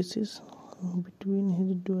crisis between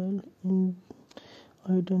his dual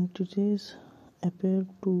identities appear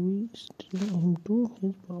to be steering him to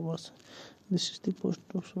his powers. This is the post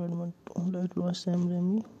of Spider-Man 2, directed by Sam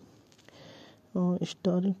Raimi,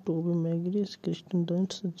 starring Tobey Maguire, Kirsten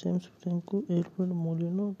Dunst, James Franco, Alfred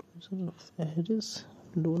Molina, Roger Harris,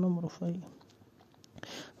 Donna Murphy.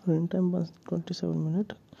 Runtime 127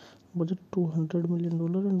 minutes. Budget $200 million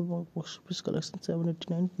and box office collection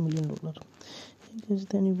 $789 million. Hey guys,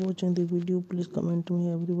 thank you for watching the video. Please comment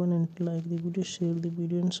me everyone and like the video, share the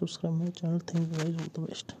video and subscribe my channel. Thank you guys, all the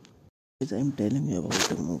best. Guys, I am telling you about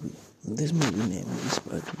the movie. This movie name is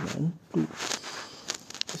Spider-Man 2.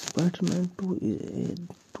 Spider-Man 2 is a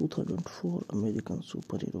 2004 American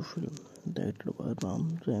superhero film directed by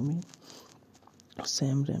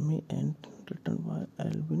Sam Raimi and written by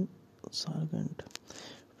Alvin Sargent.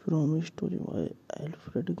 From a story by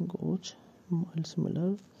Alfred Goch, Miles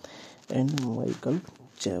Miller, and Michael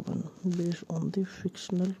Chabon, based on the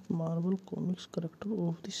fictional Marvel Comics character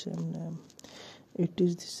of the same name. It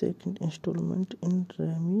is the second installment in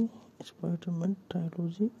Raimi Spider-Man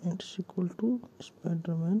trilogy and sequel to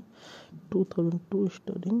Spider-Man 2002,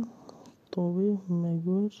 starring Tobey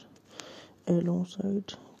Maguire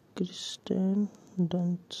alongside Kirsten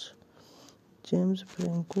Dunst, James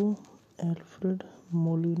Franco, Alfred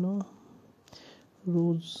Molina,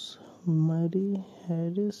 Rosemary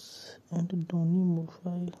Harris, and Donnie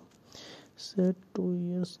Murphy. Set 2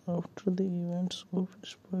 years after the events of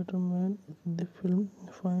Spider-Man, the film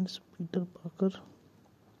finds Peter Parker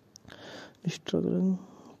struggling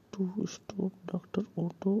to stop Dr.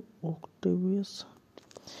 Otto Octavius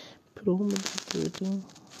from recreating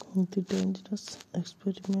the dangerous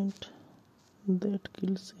experiment that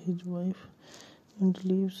kills his wife and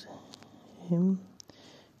leaves him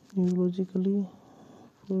neurologically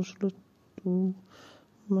frozen to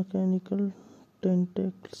mechanical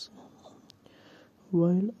tentacles,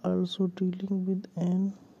 while also dealing with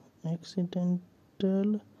an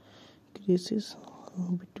accidental crisis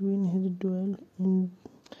between his dual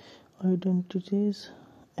identities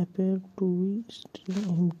appeared to be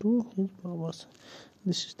steering him to his powers.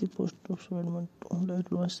 This is the poster of Spider-Man 2.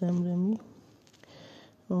 That was Sam Raimi,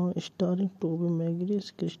 starring Tobey Maguire,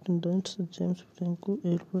 Kirsten Dunst, James Franco,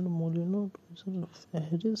 Alfred Molina, Roger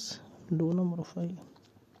Harris, Donna Murphy.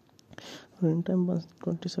 Runtime was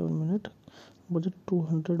 27 minutes. Budget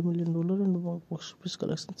 $200 million and box office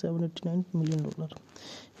collection $789 million.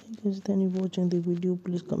 Hey guys, thank you for watching the video.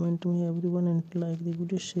 Please comment me everyone and like the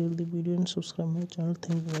video, share the video and subscribe my channel.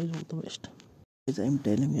 Thank you guys, all the best. Guys, I am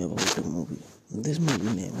telling you about a movie. This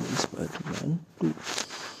movie name is Spider-Man 2.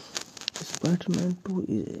 Spider-Man 2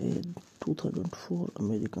 is a 2004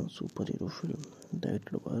 American superhero film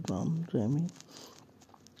directed by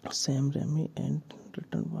Sam Raimi and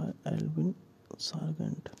written by Alvin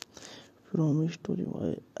Sargent. From a story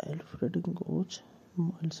by Alfred Gouch,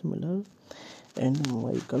 Miles Miller, and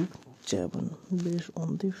Michael Chabon, based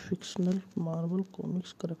on the fictional Marvel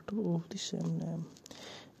Comics character of the same name.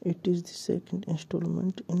 It is the second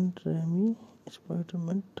installment in Raimi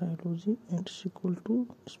Spider-Man trilogy and sequel to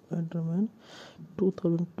Spider-Man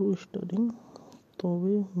 2002 starring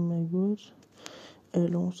Tobey Maguire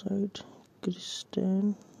alongside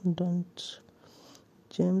Kirsten Dunst,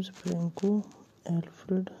 James Franco,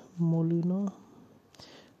 Alfred Molina,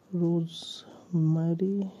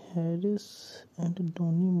 Rosemary Harris, and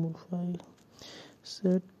Donnie Murphy.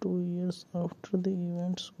 Set 2 years after the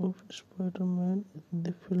events of Spider-Man,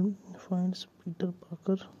 the film finds Peter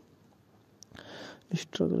Parker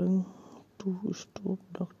struggling to stop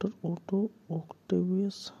Dr. Otto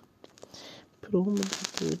Octavius from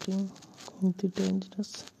creating the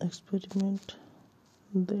dangerous experiment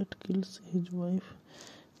that kills his wife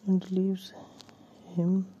and leaves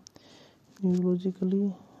him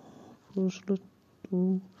neurologically frozen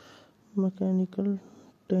to mechanical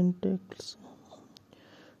tentacles,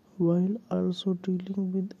 while also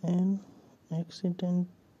dealing with an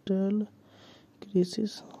accidental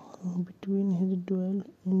crisis between his dual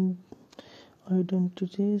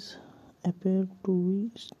identities appear to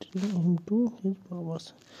be steering him to his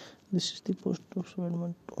powers. This is the poster of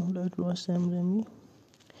Spider-Man 2. That was Sam Raimi,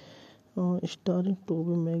 starring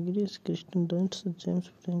Tobey Maguire, Kirsten Dunst, James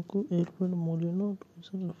Franco, Alfred Molina,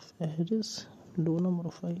 Roger Harris, Donna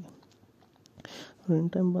Murphy.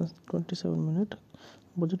 Runtime was 27 minutes.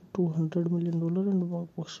 Budget $200 million and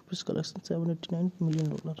box office collection $789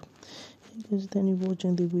 million. Hey guys, thank you for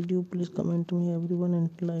watching the video. Please comment me everyone and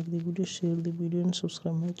like the video, share the video and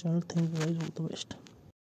subscribe my channel. Thank you guys, all the best.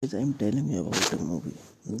 Guys, I am telling you about a movie.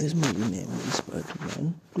 This movie name is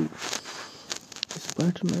Spider-Man 2.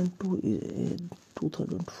 Spider-Man 2 is a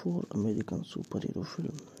 2004 American superhero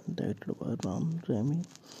film directed by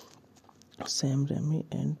Sam Raimi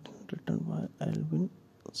and written by Alvin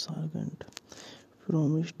Sargent.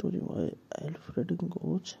 From a story by Alfred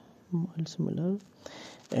Gouch, Miles Miller,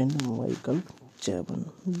 and Michael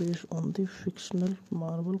Chabon, based on the fictional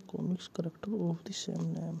Marvel Comics character of the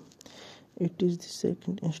same name. It is the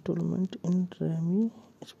second installment in Raimi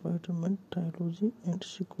Spider-Man trilogy and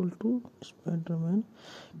sequel to Spider-Man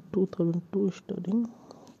 2002 starring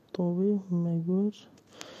Tobey Maguire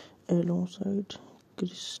alongside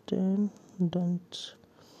Kirsten Dunst,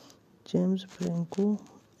 James Franco,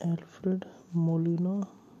 Alfred Molina,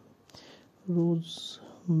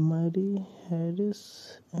 Rosemary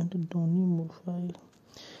Harris, and Donnie Murphy.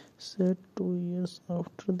 Set 2 years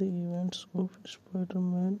after the events of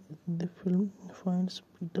Spider-Man, the film finds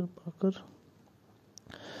Peter Parker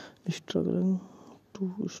struggling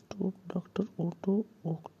to stop Dr. Otto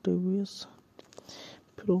Octavius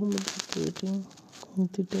from creating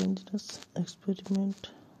the dangerous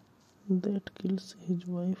experiment that kills his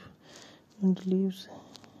wife and leaves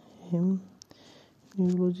him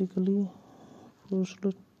neurologically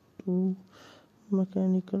frozen to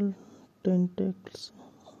mechanical tentacles,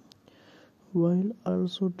 while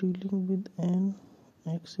also dealing with an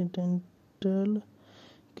accidental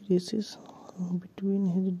crisis between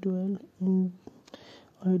his dual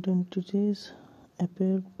identities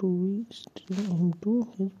appear to be steering him to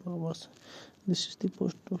his powers. This is the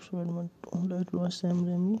poster of Spider-Man 2. That was Sam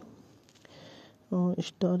Raimi,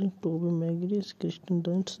 starring Tobey Maguire, Kirsten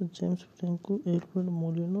Dunst, James Franco, Alfred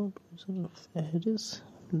Molina, Roger Harris,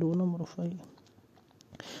 Donna Murphy.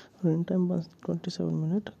 Runtime was 27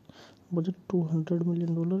 minutes. Budget $200 million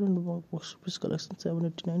and box office collection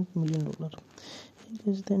 $789 million. Hey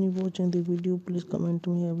guys, thank you for watching the video. Please comment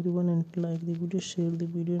me everyone and like the video, share the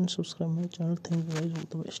video and subscribe my channel. Thank you guys, all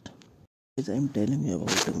the best. Guys, I am telling you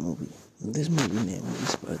about a movie. This movie name is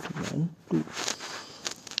Spider-Man 2.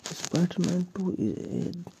 Spider-Man 2 is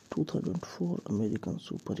a 2004 American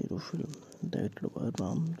superhero film directed by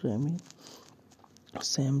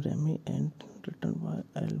Sam Raimi and written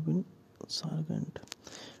by Alvin Sargent.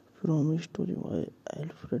 From a story by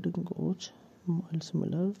Alfred Goch, Miles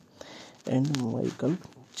Miller, and Michael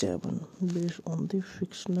Chabon, based on the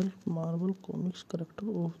fictional Marvel Comics character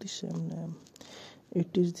of the same name.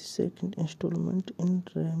 It is the second installment in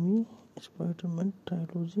Raimi Spider-Man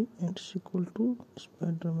trilogy and sequel to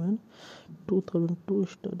Spider-Man 2002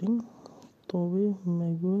 starring Tobey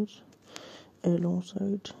Maguire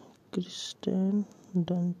alongside Kirsten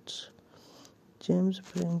Dunst, James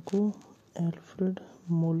Franco, Alfred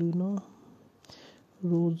Molina,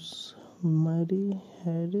 Rosemary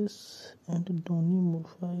Harris, and Donnie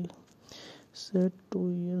Murphy. Set 2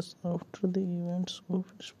 years after the events of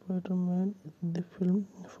Spider-Man, the film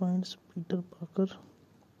finds Peter Parker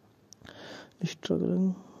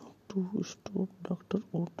struggling to stop Dr.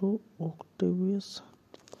 Otto Octavius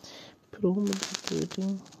from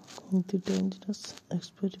creating the dangerous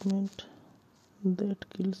experiment that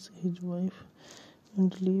kills his wife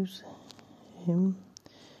and leaves him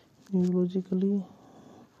neurologically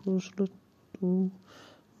frozen to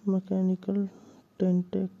mechanical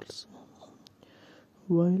tentacles,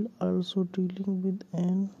 while also dealing with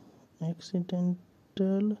an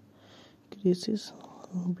accidental crisis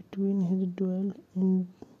between his dual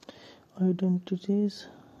identities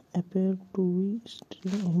appear to be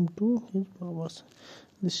steering him to his powers.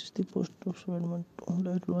 This is the post of Spider-Man 2,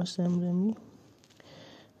 that was Sam Raimi,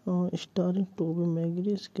 starring Tobey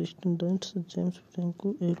Maguire, Kirsten Dunst, James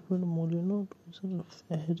Franco, Alfred Molina, Roger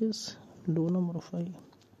Harris, Donna Murphy.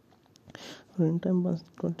 Runtime was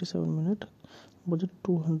 27 minutes. Budget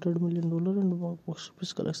 $200 million and box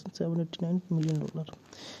office collection $789 million.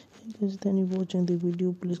 Hey guys, thank you for watching the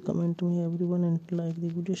video. Please comment me everyone and like the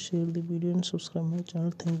video, share the video and subscribe my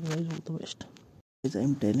channel. Thank you guys, all the best. Guys, I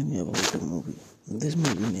am telling you about a movie. This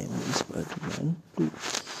movie name is Spider-Man 2.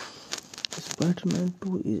 Spider-Man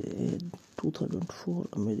 2 is a 2004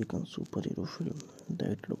 American superhero film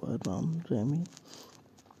directed by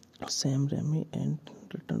Sam Raimi and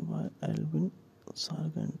written by Alvin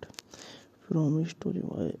Sargent. From a story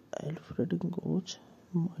by Alfred Goch,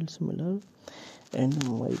 Miles Miller, and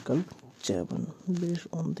Michael Chabon, based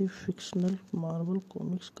on the fictional Marvel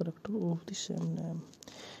Comics character of the same name.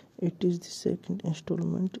 It is the second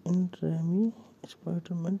installment in Raimi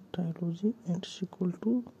Spider-Man trilogy and sequel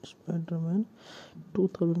to Spider-Man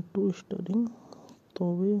 2002 starring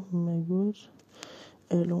Tobey Maguire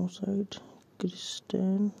alongside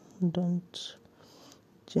Kirsten Dunst,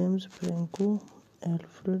 James Franco,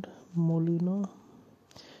 Alfred Molina,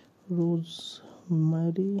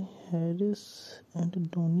 Rosemary Harris,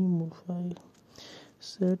 and Donnie Murphy.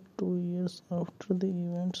 Set 2 years after the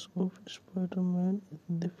events of Spider-Man,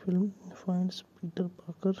 the film finds Peter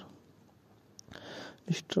Parker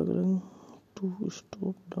struggling to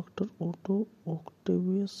stop Dr. Otto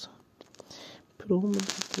Octavius from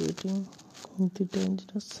creating the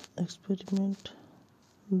dangerous experiment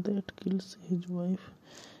that kills his wife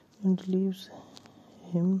and leaves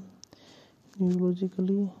him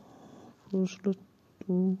neurologically frozen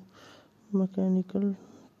to mechanical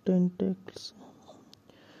tentacles,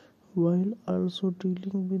 while also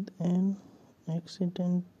dealing with an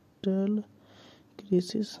accidental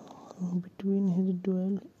crisis between his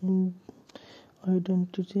dual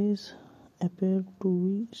identities appear to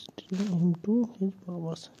be steering him to his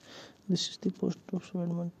powers. This is the post of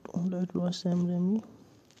Spider-Man 2, that was Sam Raimi,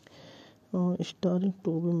 starring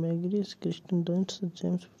Tobey Maguire, Kirsten Dunst,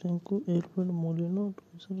 James Franco, Alfred Molina,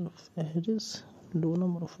 Roger Harris, Donna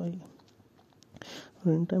Murphy.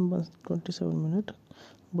 Runtime was 27 minutes.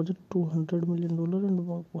 Budget $200 million and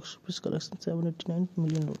box office collection $789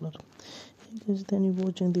 million. Hey guys, thank you for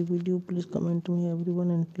watching the video. Please comment me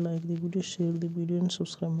everyone and like the video, share the video and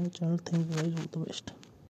subscribe my channel. Thank you guys, all the best.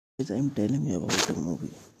 Guys, I am telling you about a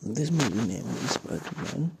movie. This movie name is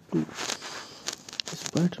Spider-Man 2.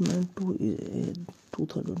 Spider-Man 2 is a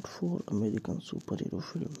 2004 American superhero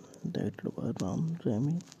film directed by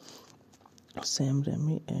Sam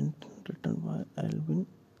Raimi and written by Alvin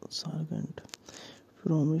Sargent.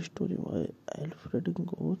 From a story by Alfred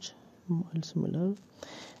Goch, Miles Miller,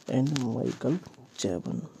 and Michael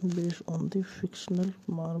Chabon, based on the fictional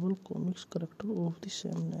Marvel Comics character of the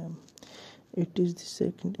same name. It is the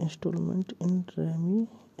second installment in Raimi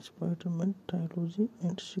Spider-Man trilogy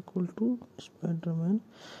and sequel to Spider-Man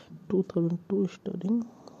 2002 starring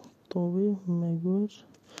Tobey Maguire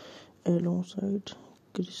alongside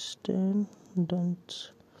Kirsten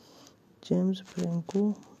Dunst, James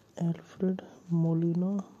Franco, Alfred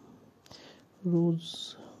Molina,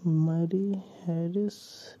 Rosemary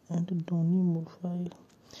Harris, and Donnie Murphy.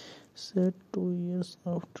 Set 2 years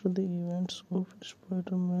after the events of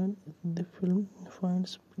Spider-Man, the film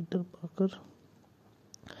finds Peter Parker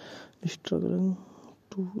struggling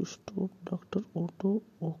to stop Dr. Otto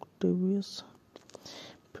Octavius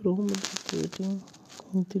from recreating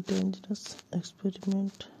the dangerous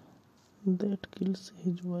experiment that kills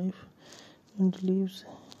his wife and leaves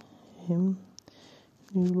him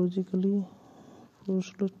neurologically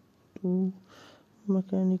frozen to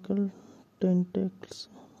mechanical tentacles,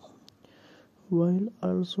 while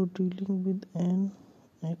also dealing with an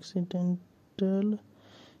accidental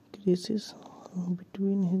crisis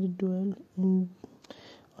between his dual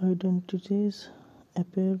identities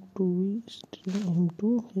appear to be steering him to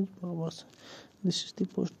his powers. This is the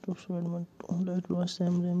poster of Spider-Man 2, directed by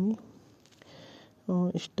Sam Raimi,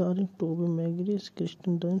 starring Tobey Maguire,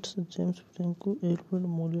 Kirsten Dunst, James Franco, Alfred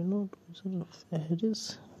Molina, Roger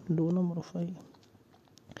Harris, Donna Murphy.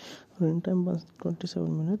 Running time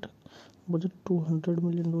 127 minutes. Budget $200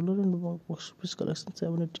 million and box office collection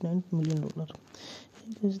 $789 million.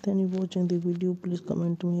 Hey guys, thank you for watching the video. Please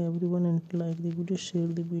comment me everyone and like the video, share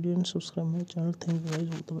the video and subscribe my channel. Thank you guys,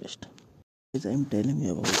 all the best. Guys, I am telling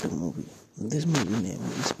you about a movie. This movie name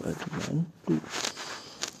is Spider-Man 2.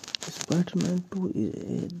 Spider-Man 2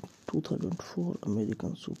 is a 2004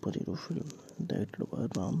 American superhero film directed by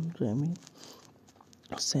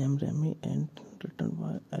Sam Raimi and written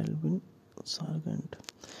by Alvin Sargent.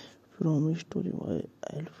 From a story by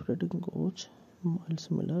Alfred Goch, Miles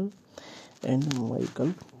Miller, and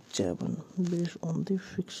Michael Chabon, based on the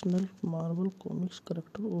fictional Marvel Comics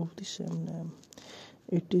character of the same name.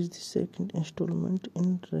 It is the second installment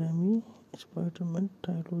in Raimi Spider-Man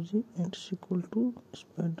trilogy and sequel to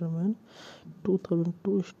Spider-Man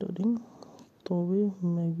 2002, starring Tobey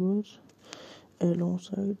Maguire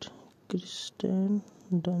alongside Kirsten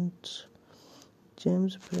Dunst,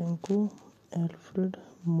 James Franco, Alfred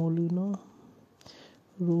Molina,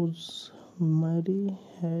 Rosemary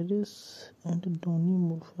Harris, and Donnie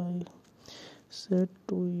Murphy. Set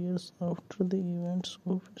 2 years after the events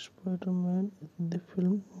of Spider-Man, the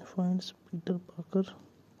film finds Peter Parker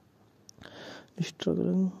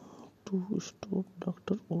struggling to stop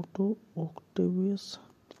Dr. Otto Octavius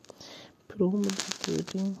from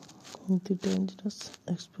recreating the dangerous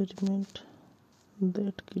experiment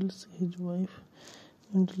that kills his wife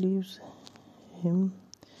and leaves him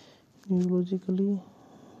neurologically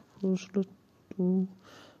frozen to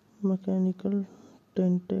mechanical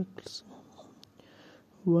tentacles,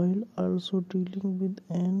 while also dealing with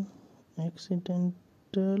an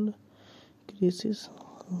accidental crisis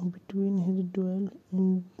between his dual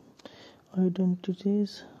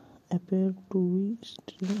identities appear to be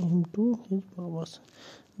steering him to his powers.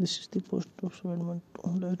 This is the poster of Spider-Man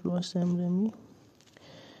 2, directed by Sam Raimi,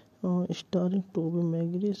 starring Tobey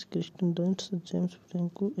Maguire, Kirsten Dunst, James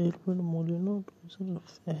Franco, Alfred Molina, Roger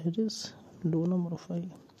Harris, Donna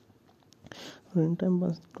Murphy. Running time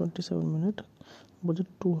 127 minutes. Budget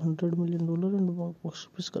 $200 million and box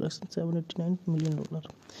office collection $789 million.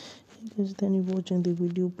 Hey guys, thank you for watching the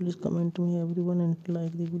video. Please comment me everyone and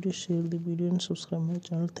like the video, share the video and subscribe my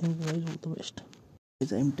channel. Thank you guys, all the best.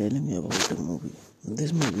 Guys, I am telling you about a movie.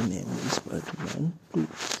 This movie name is Spider-Man 2.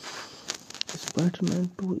 Spider-Man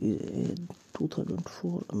 2 is a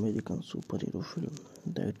 2004 American superhero film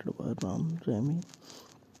directed by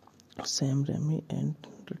Sam Raimi and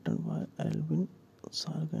written by Alvin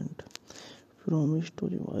Sargent. From a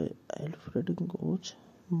story by Alfred Goch,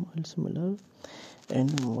 Miles Miller, and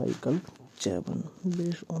Michael Chabon,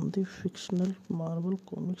 based on the fictional Marvel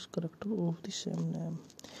Comics character of the same name.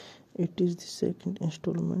 It is the second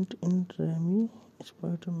installment in Raimi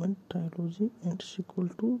Spider-Man trilogy and sequel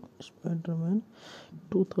to Spider-Man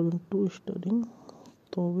 2002, starring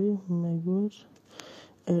Tobey Maguire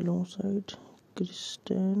alongside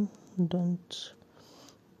Kirsten Dunst,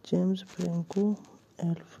 James Franco,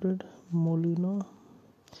 Alfred Molina,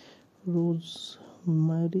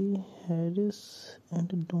 Rosemary Harris,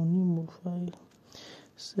 and Donnie Murphy.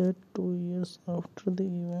 Set 2 years after the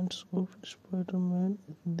events of Spider-Man,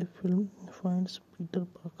 the film finds Peter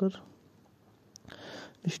Parker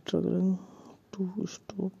struggling to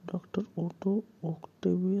stop Dr. Otto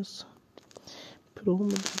Octavius from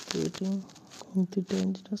recreating the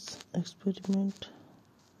dangerous experiment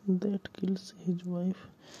that kills his wife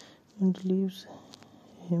and leaves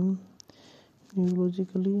him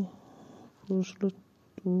neurologically frozen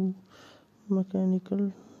to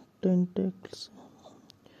mechanical tentacles,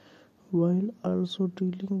 while also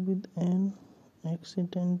dealing with an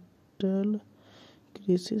accidental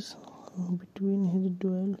crisis between his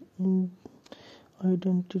dual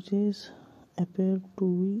identities appear to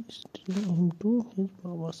be steering him to his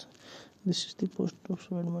powers. This is the poster of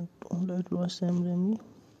Spider-Man 2, directed by Sam Raimi,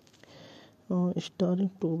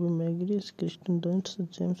 starring Tobey Maguire, Kirsten Dunst,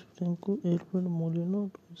 James Franco, Alfred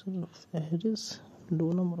Molina, Roger Harris,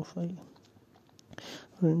 Donna Murphy.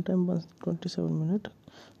 Runtime 127 minutes.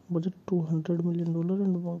 Budget $200 million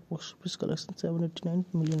and box office collection $789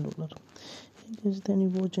 million. Hey guys, thank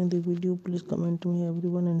you for watching the video. Please comment me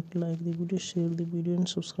everyone and like the video, share the video and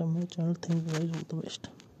subscribe my channel. Thank you guys, all the best.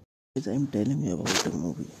 Guys, I am telling you about a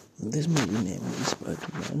movie. This movie name is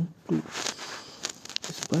Spider-Man 2.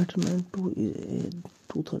 Spider-Man 2 is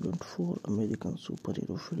a 2004 American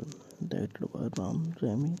superhero film directed by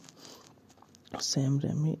Sam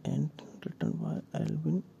Raimi and written by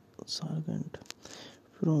Alvin Sargent.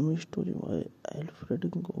 From a story by Alfred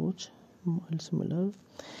Goch, Miles Miller,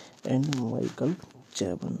 and Michael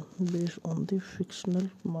Chabon, based on the fictional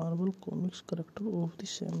Marvel Comics character of the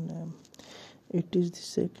same name. It is the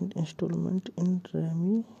second installment in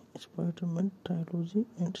Raimi Spider-Man trilogy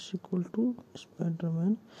and sequel to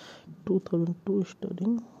Spider-Man 2002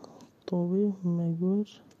 starring Tobey Maguire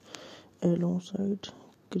alongside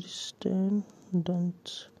Kirsten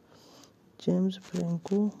Dunst, James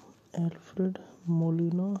Franco, Alfred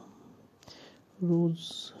Molina,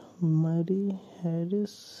 Rosemary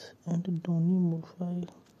Harris, and Donnie Murphy.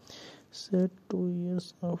 Set 2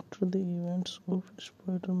 years after the events of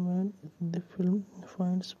Spider-Man, the film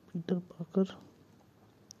finds Peter Parker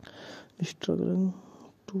struggling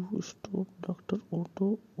to stop Dr.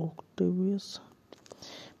 Otto Octavius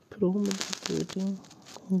from creating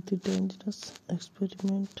the dangerous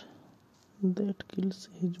experiment that kills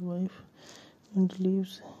his wife and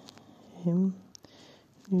leaves him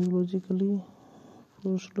neurologically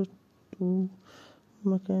frozen to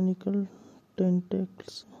mechanical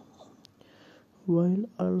tentacles, while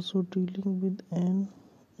also dealing with an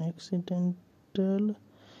accidental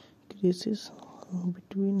crisis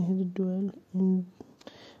between his dual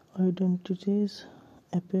identities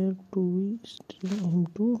appear to be steering him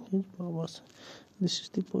to his powers. This is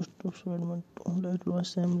the poster of Spider-Man 2, directed by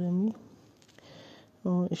Sam Raimi,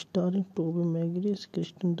 starring Tobey Maguire,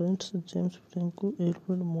 Kirsten Dunst, James Franco,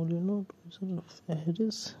 Alfred Molina, Roger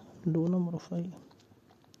Harris, Donna Murphy.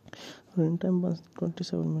 Runtime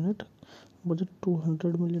 127 minutes. Budget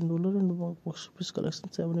 $200 million and box office collection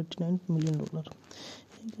 $789 million.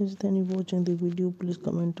 Hey guys, thank you for watching the video. Please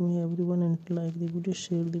comment me everyone and like the video,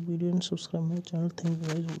 share the video and subscribe my channel. Thank you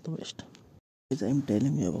guys, all the best. Guys, I am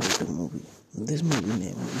telling you about a movie. This movie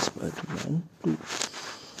name is Spider-Man 2.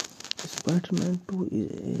 Spider-Man 2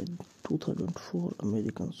 is a 2004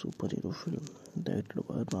 American superhero film directed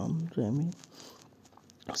by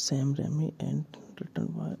Sam Raimi and written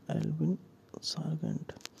by Alvin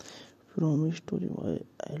Sargent. From a story by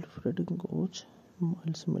Alfred Goch,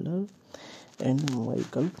 Miles Miller, and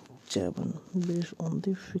Michael Chabon, based on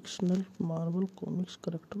the fictional Marvel Comics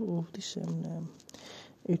character of the same name.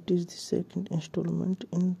 It is the second installment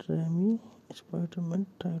in Raimi Spider-Man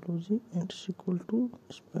trilogy and sequel to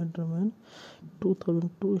Spider-Man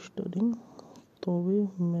 2002 starring Tobey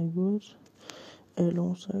Maguire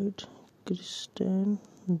alongside Kirsten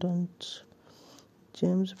Dunst,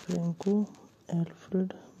 James Franco,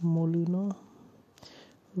 Alfred Molina,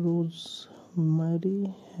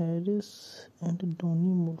 Rosemary Harris, and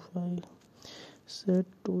Donnie Murphy. Set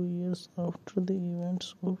 2 years after the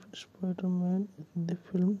events of Spider-Man, the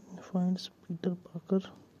film finds Peter Parker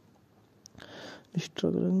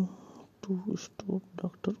struggling to stop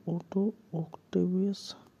Dr. Otto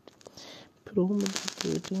Octavius from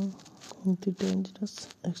creating the dangerous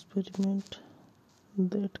experiment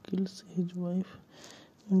that kills his wife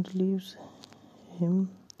and leaves him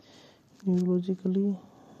neurologically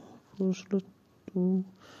frozen to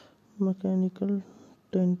mechanical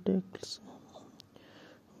tentacles,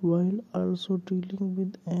 while also dealing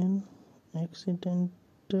with an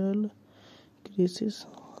accidental crisis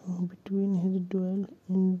between his dual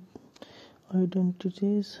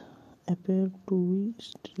identities appear to be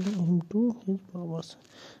steering him to his powers.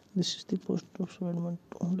 This is the poster of Spider-Man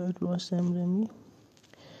 2, directed by Sam Raimi,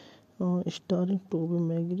 starring Tobey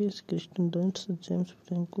Maguire, Kirsten Dunst, James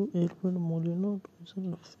Franco, Alfred Molina,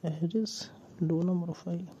 Roger Harris, Donna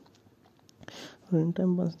Murphy.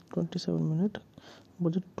 Runtime 127 minutes.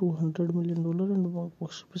 Budget $200 million and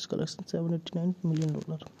box office collection $789 million.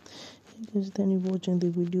 Hey guys, thank you for watching the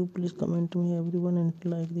video. Please comment me everyone and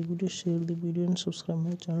like the video, share the video and subscribe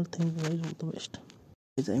my channel. Thank you guys, all the best.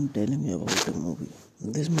 Guys, I am telling you about a movie.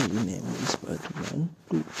 This movie name is Spider-Man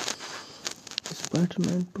 2.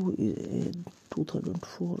 Spider-Man 2 is a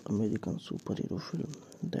 2004 American superhero film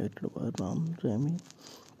directed by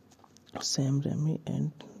Sam Raimi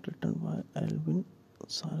and written by Alvin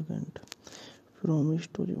Sargent. from a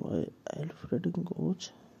story by Alfred Goch,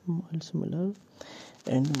 Miles Miller,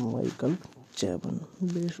 and Michael Chabon,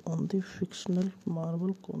 based on the fictional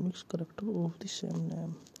Marvel Comics character of the same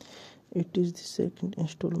name. It is the second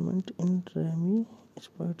installment in Raimi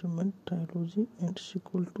Spider-Man trilogy and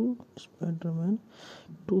sequel to Spider-Man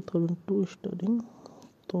 2002 starring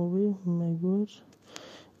Tobey Maguire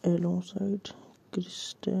alongside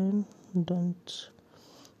Kirsten Dunst,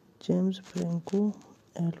 James Franco,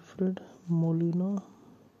 Alfred Molina,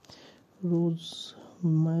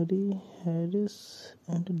 Rosemary Harris,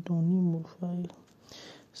 and Donnie Murphy.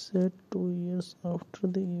 Set 2 years after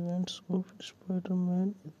the events of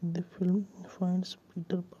Spider-Man, the film finds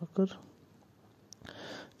Peter Parker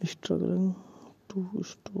struggling to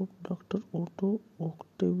stop Dr. Otto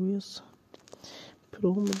Octavius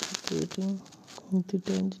from creating the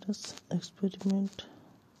dangerous experiment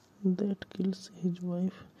that kills his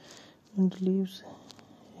wife and leaves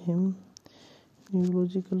him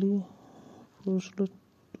neurologically frozen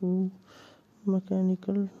to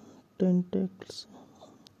mechanical tentacles,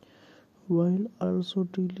 while also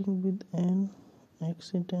dealing with an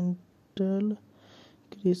accidental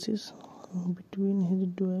crisis between his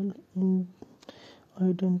dual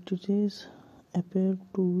identities appear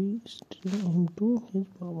to be steering him to his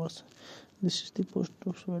powers. This is the post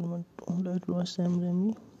of Spider-Man 2, directed by Sam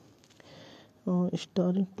Raimi,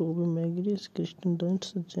 starring Tobey Maguire, Kirsten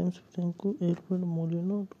Dunst, James Franco, Alfred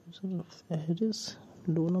Molina, Rosemary Harris,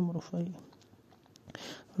 Donna Murphy.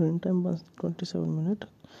 Runtime 27 minutes.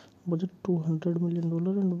 Budget $200 million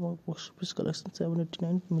and box office collection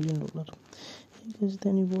 $789 million. Hey guys,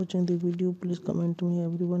 then you watching the video, please comment me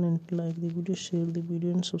everyone and like the video, share the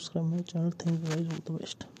video and subscribe my channel. Thank you guys, all the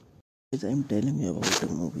best. Guys, I'm telling you about the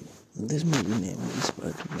movie. This movie name is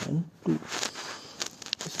Spider-Man 2.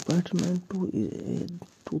 Spider-Man 2 is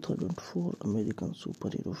a 2004 American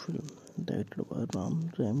superhero film directed by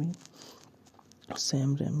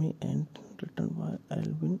Sam Raimi and written by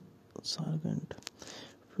Alvin Sargent.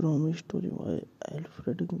 From a story by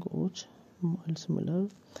Alfred Goch, Miles Miller,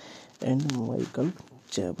 and Michael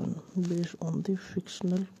Chabon, based on the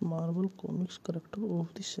fictional Marvel Comics character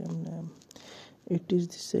of the same name. It is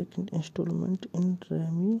the second installment in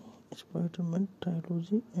Raimi Spider-Man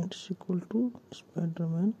trilogy and sequel to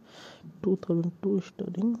Spider-Man 2002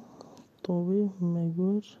 starring Tobey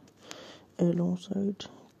Maguire alongside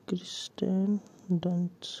Kirsten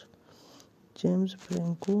Dunst, James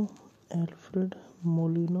Franco, Alfred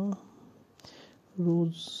Molina,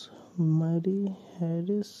 Rosemary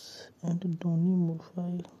Harris, and Donnie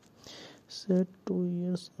Murphy. Set 2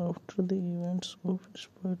 years after the events of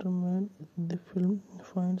Spider-Man, the film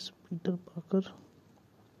finds Peter Parker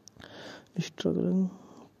struggling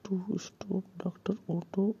to stop Dr.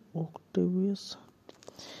 Otto Octavius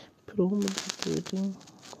from creating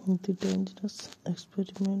the dangerous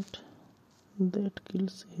experiment that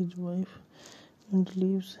kills his wife and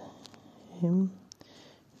leaves him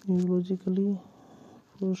neurologically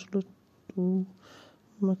frozen to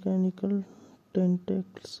mechanical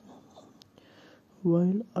tentacles,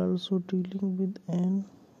 while also dealing with an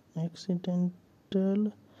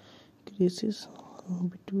accidental crisis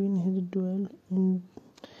between his dual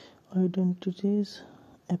identities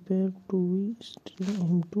appear to be steering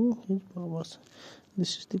him to his powers.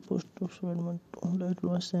 This is the post of Spider-Man 2, directed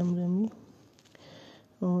by Sam Raimi,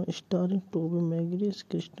 starring Tobey Maguire,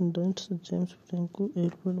 Kirsten Dunst, James Franco,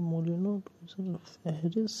 Alfred Molina, Rosemary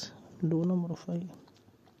Harris, Donna Murphy.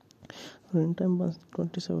 Runtime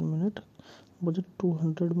 27 minutes. Budget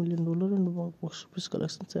 $200 million and box office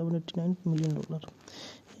collection $789 million.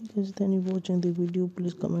 Hey guys, then you watching the video,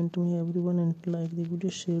 please comment me everyone and like the video,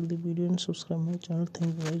 share the video and subscribe my channel.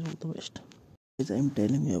 Thank you guys, all the best. Guys, I'm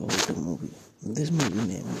telling you about the movie. This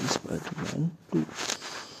movie name is Spider-Man 2.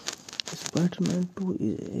 Spider-Man 2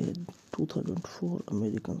 is a 2004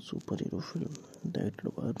 American superhero film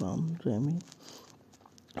directed by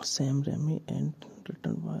Sam Raimi and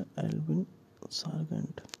written by Alvin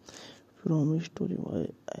Sargent. From a story by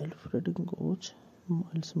Alfred Goch,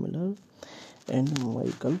 Miles Miller, and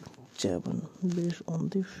Michael Chabon, based on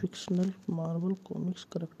the fictional Marvel Comics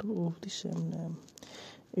character of the same name.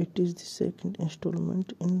 It is the second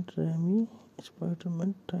installment in Raimi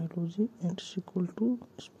Spider-Man trilogy and sequel to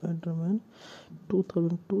Spider-Man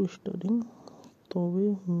 2002 starring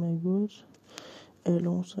Tobey Maguire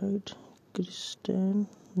alongside Kirsten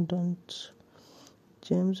Dunst,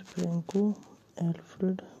 James Franco,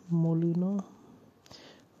 Alfred Molina,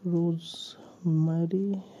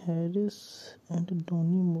 Rosemary Harris, and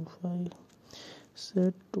Donnie Murphy.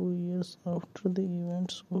 Set 2 years after the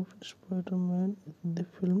events of Spider-Man, the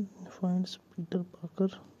film finds Peter Parker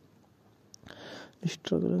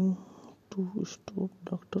struggling to stop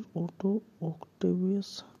Dr. Otto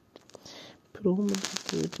Octavius from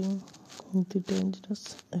recreating the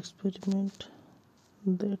dangerous experiment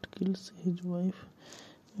that kills his wife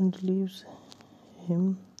and leaves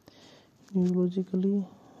him neurologically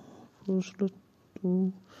frozen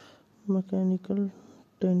to mechanical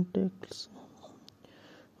tentacles,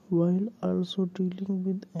 while also dealing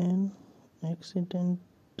with an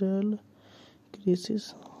accidental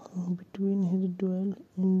crisis between his dual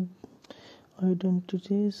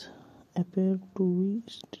identities appear to be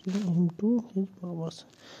steering him to his powers.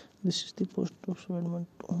 This is the post of Spider-Man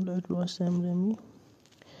 2. That was Sam Raimi,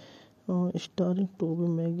 starring Tobey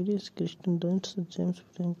Maguire, Kirsten Dunst, James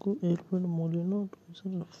Franco, Alfred Molina,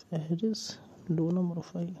 Roger Harris, Donna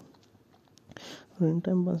Murphy.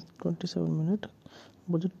 Runtime 127 minutes.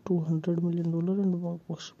 Budget $200 million and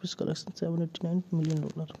box office collection $789 million.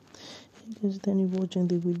 Hey guys, thank you for watching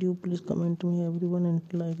the video. Please comment me everyone and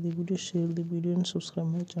like the video, share the video and subscribe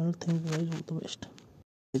my channel. Thank you guys, all the best.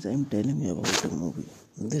 Guys, I'm telling you about a movie.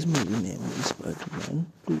 This movie name is Spider-Man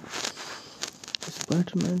 2.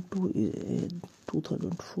 Spider-Man 2 is a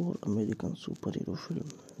 2004 American superhero film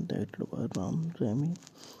directed by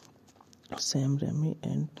Sam Raimi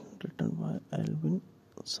and written by Alvin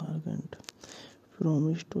Sargent.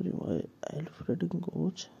 From a story by Alfred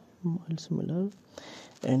Goch, Miles Miller,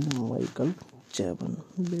 and Michael Chabon,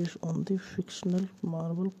 based on the fictional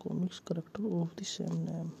Marvel Comics character of the same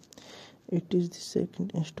name. It is the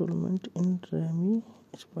second installment in Raimi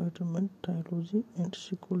Spider-Man trilogy and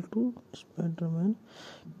sequel to Spider-Man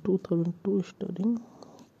 2002, starring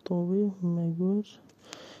Tobey Maguire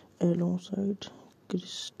alongside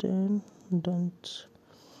Kirsten Dunst,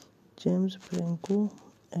 James Franco,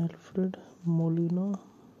 Alfred Molina,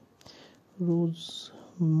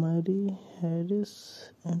 Rosemary Harris,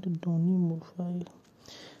 and Donnie Murphy.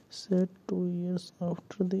 Set 2 years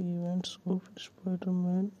after the events of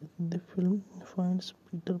Spider-Man, the film finds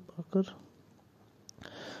Peter Parker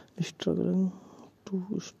struggling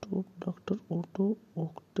to stop Dr. Otto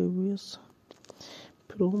Octavius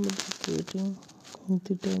from recreating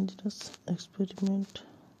the dangerous experiment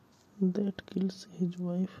that kills his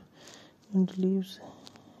wife and leaves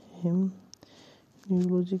him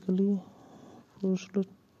neurologically frozen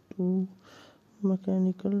to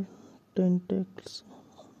mechanical tentacles,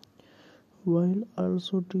 while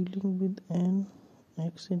also dealing with an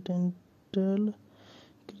accidental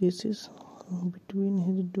crisis between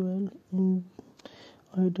his dual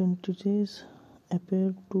identities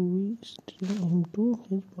appear to be steering him to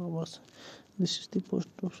his powers. This is the post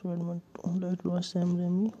of Spider-Man 2. That was Sam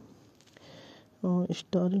Raimi,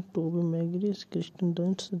 starring Tobey Maguire, Kirsten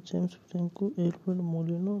Dunst, James Franco, Alfred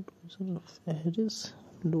Molina, Roger Harris,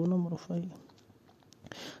 Donna Murphy.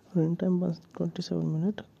 Runtime 127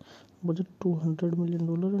 minutes. Budget $200 million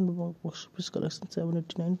and box office collection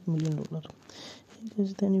 $789 million. Hey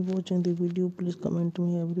guys, thank you for watching the video. Please comment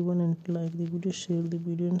me everyone and like the video, share the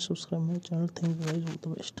video and subscribe my channel. Thank you guys, all the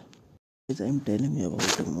best. Guys, I'm telling you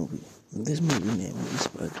about a movie. This movie name is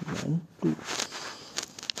Spider-Man 2.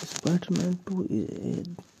 Spider-Man 2 is a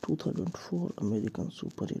 2004 American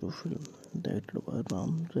superhero film directed by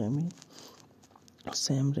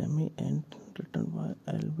Sam Raimi and written by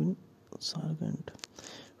Alvin Sargent.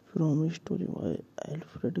 From a story by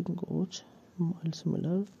Alfred Goch, Miles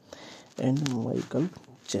Miller, and Michael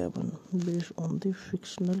Chabon, based on the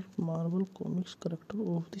fictional Marvel Comics character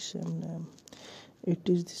of the same name. It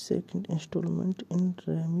is the second installment in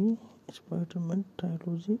Raimi Spider-Man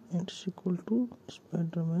trilogy and sequel to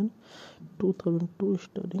Spider-Man 2002,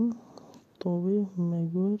 starring Tobey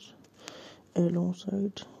Maguire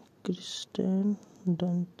alongside Kirsten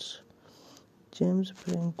Dunst, James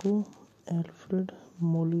Franco, Alfred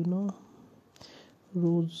Molina,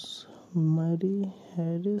 Rosemary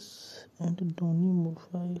Harris, and Donnie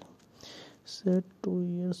Murphy. Set 2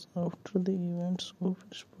 years after the events of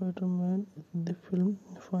Spider-Man, the film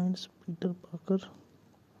finds Peter Parker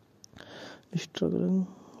struggling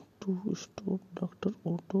to stop Dr.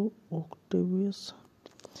 Otto Octavius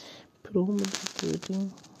from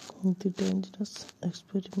recreating the dangerous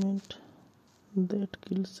experiment that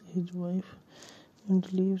kills his wife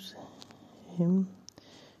and leaves him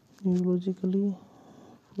neurologically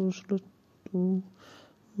frozen to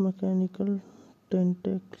mechanical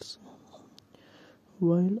tentacles,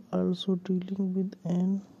 while also dealing with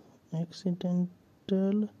an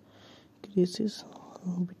accidental crisis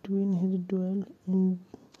between his dual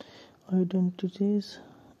identities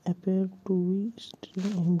appear to be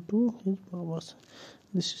steering him to his powers.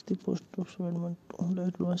 This is the post of Spider-Man 2.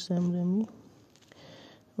 That was Sam Raimi,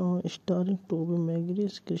 starring Tobey Maguire,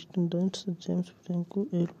 Kirsten Dunst, James Franco,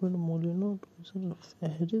 Alfred Molina, Roger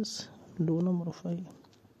Harris, Law number 5.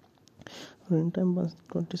 Running time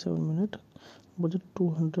 127 minutes. Budget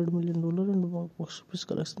 $200 million and box office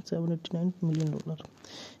collection $789 million.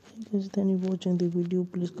 Hey guys, thank you for watching the video.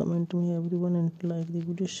 Please comment me everyone and like the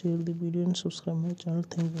video, share the video and subscribe my channel.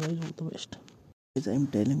 Thank you guys, all the best. Guys, I am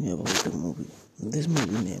telling you about the movie. This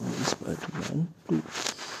movie name is Spider-Man 2.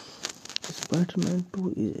 Spider-Man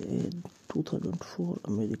 2 is a 2004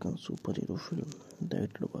 American superhero film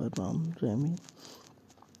directed by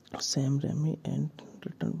Sam Raimi and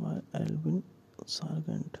written by Alvin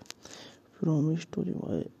Sargent. From a story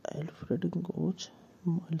by Alfred Goch,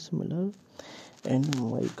 Miles Miller, and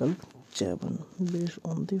Michael Chabon, based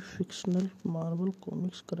on the fictional Marvel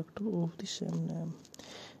Comics character of the same name.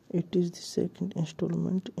 It is the second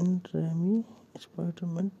installment in Raimi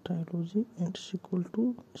Spider-Man trilogy and sequel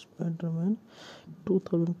to Spider-Man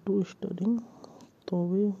 2002 starring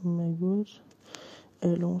Tobey Maguire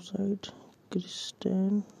alongside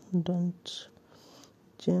Kirsten Dunst,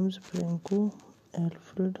 James Franco,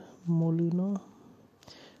 Alfred Molina,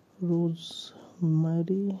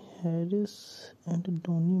 Rosemary Harris, and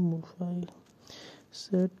Donnie Murphy.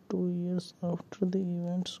 Set 2 years after the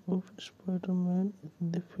events of Spider-Man,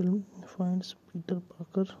 the film finds Peter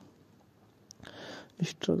Parker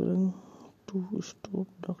struggling to stop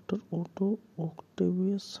Dr. Otto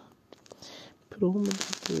Octavius from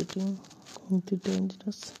creating the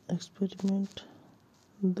dangerous experiment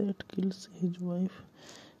that kills his wife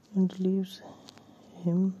and leaves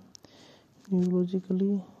him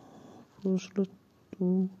neurologically frozen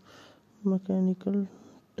to mechanical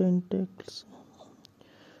tentacles,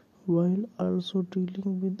 while also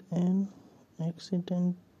dealing with an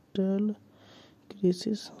accidental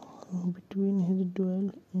crisis between his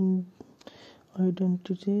dual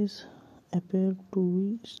identities appear to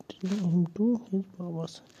be steering him to his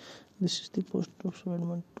powers. This is the poster of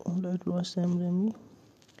Spider-Man 2, directed by Sam Raimi,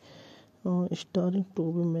 starring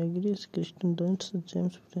Tobey Maguire, Kirsten Dunst,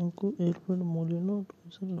 James Franco, Alfred Molina,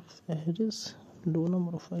 Rosemary Harris. Law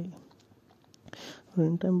number 5.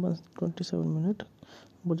 Running time 127 minutes.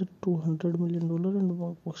 Budget $200 million and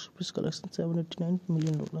box office collection $789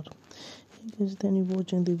 million. Hey guys, thank you for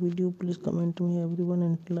watching the video. Please comment me everyone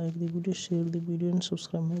and like the video, share the video and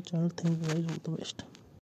subscribe my channel. Thank you guys, all the best.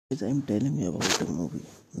 Guys, I am telling you about the movie.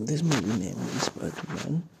 This movie name is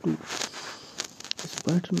Spider-Man 2.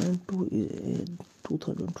 Spider-Man 2 is a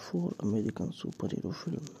 2004 American superhero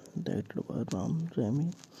film directed by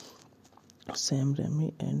Sam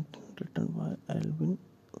Raimi and written by Alvin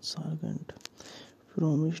Sargent.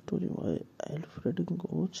 From a story by Alfred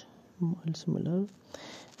Goch, Miles Miller,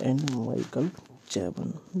 and Michael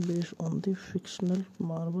Chabon, based on the fictional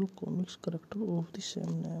Marvel Comics character of the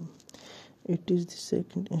same name. It is the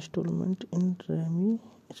second installment in Raimi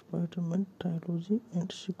Spider-Man trilogy and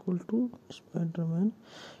sequel to Spider-Man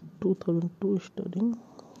 2002 starring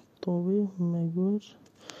Tobey Maguire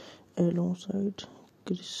alongside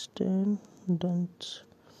Kirsten Dunst,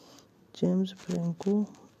 James Franco,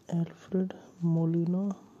 Alfred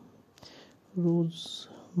Molina,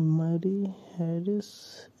 Rosemary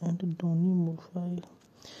Harris, and Donnie Murphy.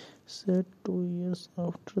 Set 2 years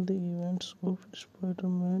after the events of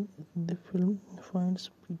Spider-Man, the film finds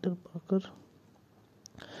Peter Parker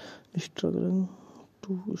struggling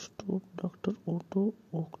to stop Dr. Otto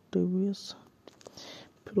Octavius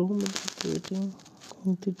from creating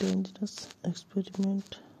the dangerous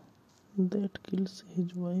experiment that kills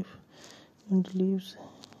his wife and leaves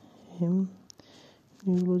him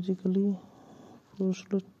neurologically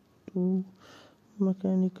frozen to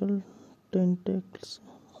mechanical tentacles,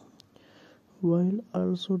 while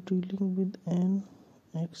also dealing with an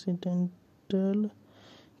accidental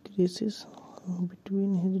crisis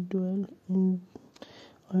between his dual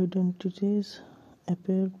identities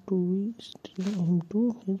appear to be steering him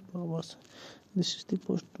to his powers. This is the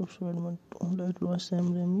poster of Spider-Man 2, directed by Sam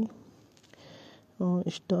Raimi,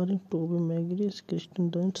 starring Tobey Maguire,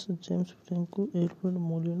 Kirsten Dunst, James Franco, Alfred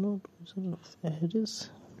Molina, Rosemary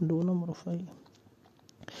Harris. Law number 5.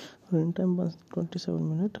 Running time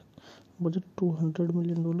 127 minutes. Budget $200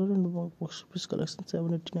 million and box office collection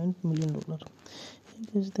 $789 million. Hey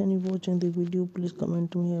guys, thank you for watching the video. Please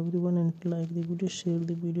comment me everyone and like the video, share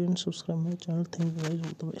the video and subscribe my channel. Thank you guys,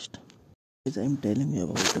 all the best. Guys, I am telling you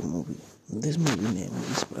about the movie. This movie name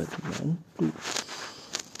is Spider-Man 2.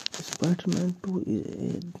 Spider-Man 2 is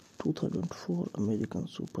a 2004 American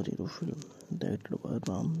superhero film directed by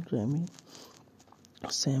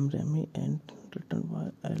Sam Raimi and written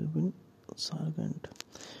by Alvin Sargent.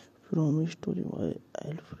 From a story by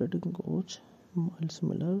Alfred Goch, Miles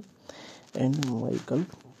Miller, and Michael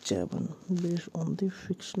Chabon, based on the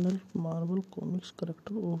fictional Marvel Comics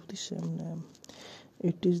character of the same name.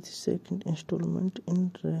 It is the second installment in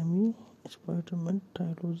Raimi Spider-Man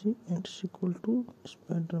trilogy and sequel to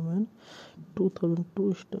Spider-Man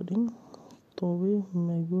 2002 starring Tobey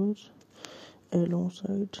Maguire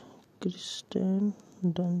alongside Kirsten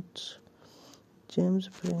Dunst, James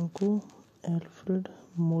Franco, Alfred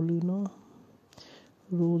Molina,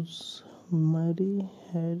 Rosemary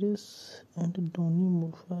Harris, and Donnie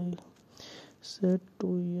Murphy. Set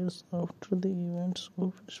 2 years after the events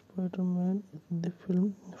of Spider-Man, the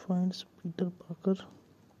film finds Peter Parker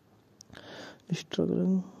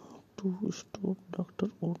struggling to stop Dr.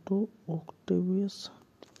 Otto Octavius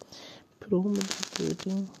from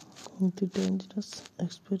replicating the dangerous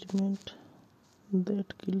experiment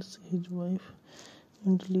that kills his wife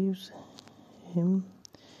and leaves him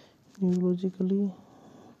neurologically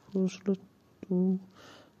frozen to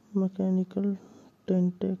mechanical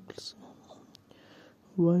tentacles,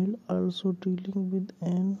 while also dealing with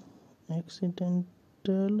an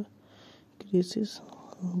accidental crisis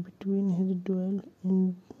between his dual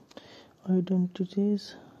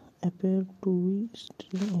identities appear to be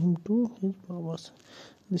steering him to his powers.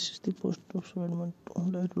 This is the poster of Spider-Man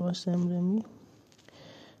 2, directed by Sam Raimi,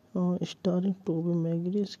 starring Tobey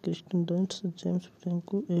Maguire, Kirsten Dunst, James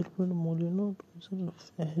Franco, Alfred Molina, Rosemary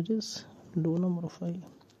Harris, Donna Murphy.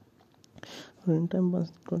 Runtime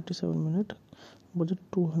 127 minutes. Budget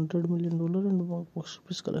 $200 million and box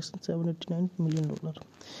office collection $789 million.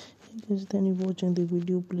 Hey guys, thank you for watching the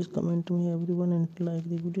video. Please comment me everyone and like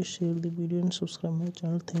the video, share the video and subscribe my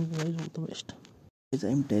channel. Thank you guys, all the best. Guys, I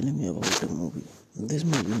am telling you about a movie. This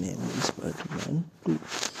movie name is Spider-Man 2.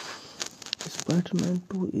 Spider-Man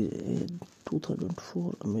 2 is a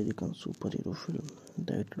 2004 American superhero film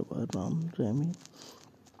directed by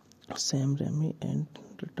Sam Raimi and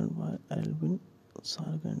written by Alvin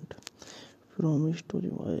Sargent. From a story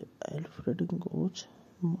by Alfred Goch,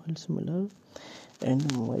 Miles Miller,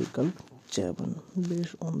 and Michael Chabon,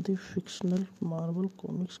 based on the fictional Marvel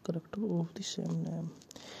Comics character of the same name.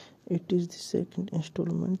 It is the second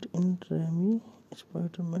installment in Raimi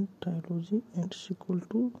Spider-Man trilogy and sequel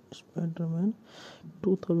to Spider-Man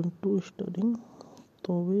 2002 starring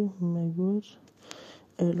Tobey Maguire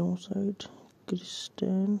alongside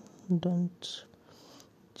Kirsten Dunst,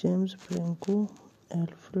 James Franco,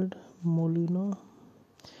 Alfred Molina,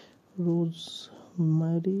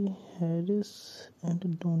 Rosemary Harris,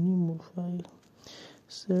 and Donnie Murphy.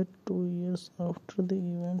 Set 2 years after the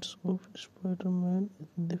events of Spider-Man,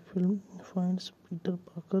 the film finds Peter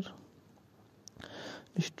Parker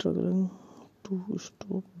struggling to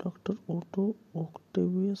stop Dr. Otto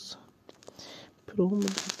Octavius from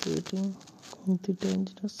replicating the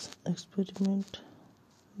dangerous experiment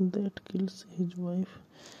that kills his wife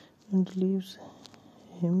and leaves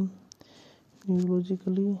him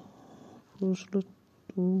neurologically frozen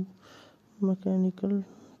to mechanical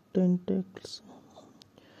tentacles,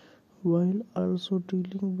 while also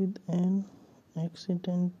dealing with an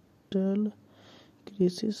accidental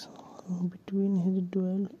crisis between his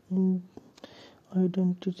dual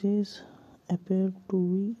identities appear to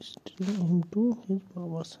be steering him to his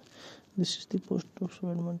powers. This is the poster of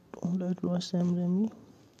Spider-Man 2, directed by Sam Raimi,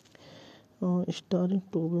 starring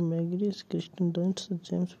Tobey Maguire, Kirsten Dunst,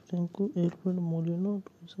 James Franco, Alfred Molina,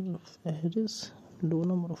 Rosemary Harris,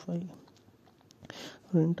 Donna Murphy.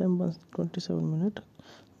 Runtime 127 minutes.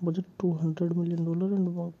 Budget $200 million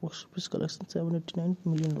and box office collection $789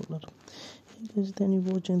 million. Hey guys, thank you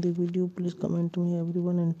for watching the video. Please comment me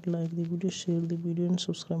everyone and like the video, share the video and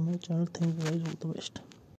subscribe my channel. Thank you guys, all the best.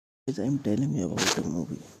 Guys, I am telling you about a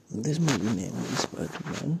movie. This movie name is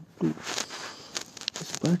Spider-Man 2.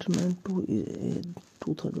 Spider-Man 2 is a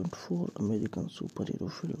 2004 American superhero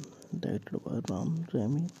film directed by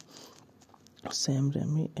Sam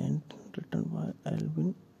Raimi and written by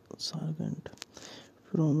Alvin Sargent.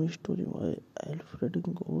 From a story by Alfred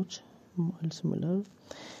Goch, Miles Miller,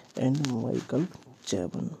 and Michael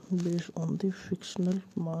Chabon, based on the fictional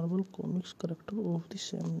Marvel Comics character of the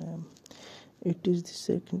same name. It is the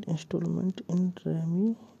second installment in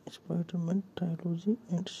Raimi Spider-Man trilogy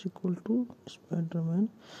and sequel to Spider-Man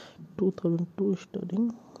 2002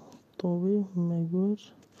 starring Tobey Maguire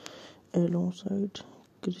alongside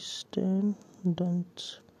Kirsten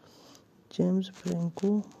Dunst, James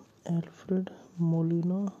Franco, Alfred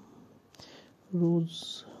Molina,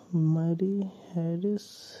 Rosemary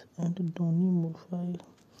Harris, and Donnie Murphy.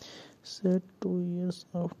 Set 2 years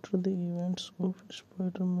after the events of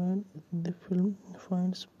Spider-Man, the film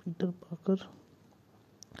finds Peter Parker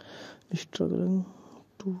struggling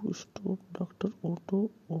to stop Dr. Otto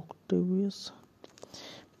Octavius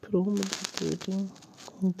from replicating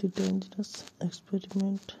the dangerous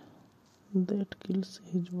experiment that kills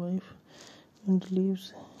his wife and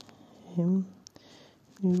leaves him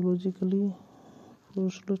neurologically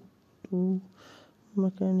frozen to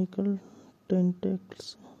mechanical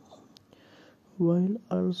tentacles while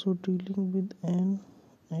also dealing with an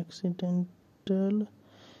accidental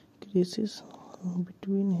crisis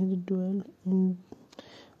between his dual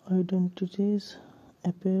identities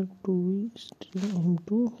appear to be steering him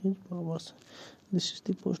to his powers. This is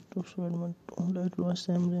the post of Spider-Man 2. That was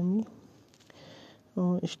Sam Raimi,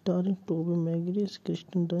 starring Tobey Maguire,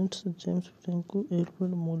 Kirsten Dunst, James Franco,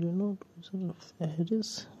 Alfred Molina, Roger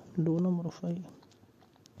Harris, Donna Murphy.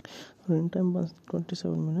 Runtime was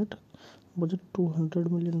 27 minutes. Budget $200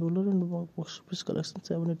 million and box office collection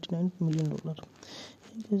 $789 million.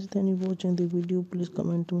 Hey guys, then you watching the video, please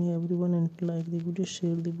comment me everyone and like the video,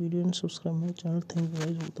 share the video and subscribe my channel. Thank you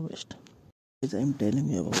guys, all the best. Guys, I'm telling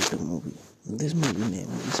you about a movie. This movie name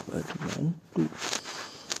is Spider-Man 2.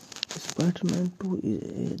 Spider-Man 2 is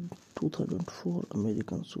a 2004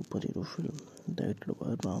 American superhero film directed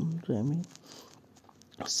by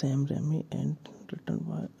Sam Raimi and written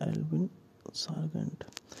by Alvin Sargent.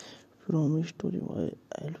 From a story by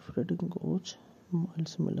Alfred Goch,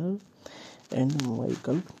 Miles Miller, and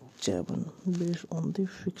Michael Chabon, based on the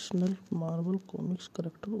fictional Marvel Comics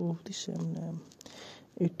character of the same name.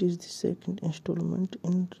 It is the second installment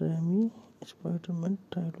in Raimi Spider-Man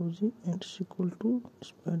trilogy and sequel to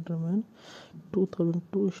Spider-Man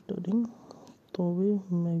 2002 starring Tobey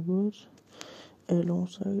Maguire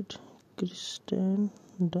alongside Kirsten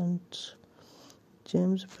Dunst,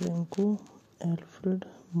 James Franco, Alfred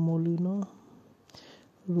Molina,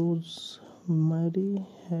 Rosemary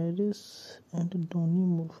Harris, and Donnie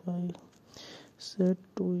Murphy. Set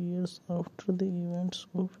 2 years after the events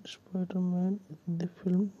of Spider-Man, the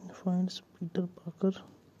film finds Peter Parker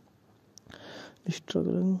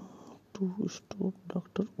struggling to stop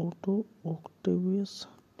Dr. Otto Octavius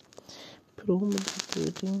from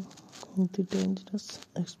creating the dangerous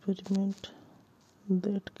experiment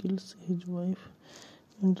that kills his wife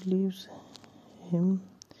and leaves him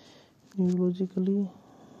neurologically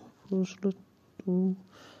frozen to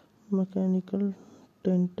mechanical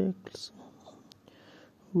tentacles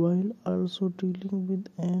while also dealing with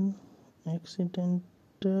an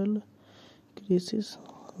accidental crisis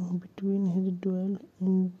between his dual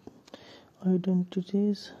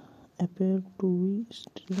identities appear to be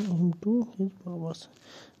steering him to his powers.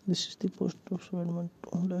 This is the post of Spider-Man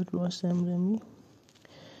 2. That was Sam Raimi,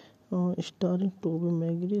 starring Tobey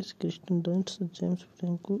Maguire, Kirsten Dunst, James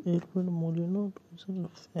Franco, Alfred Molina, Roger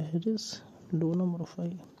Harris, Donna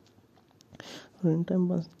Murphy. Runtime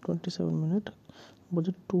was 27 minutes.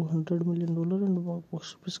 Budget $200 million and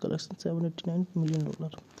box office collection $789 million.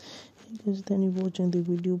 Hey guys, then you watching the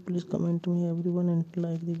video, please comment me everyone and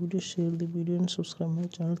like the video, share the video and subscribe my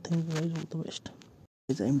channel. Thank you guys, all the best.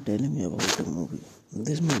 Guys, I'm telling you about a movie.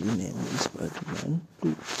 This movie name is Spider-Man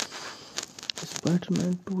 2.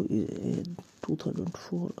 Spider-Man 2 is a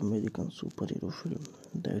 2004 American superhero film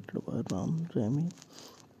directed by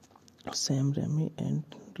Sam Raimi and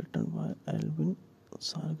written by Alvin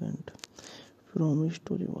Sargent. From a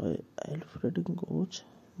story by Alfred Goch,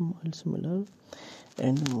 Miles Miller,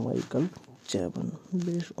 and Michael Chabon,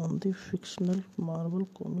 based on the fictional Marvel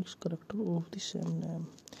Comics character of the same name.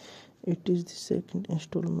 It is the second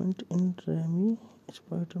installment in Raimi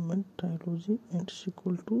Spider-Man trilogy and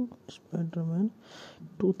sequel to Spider-Man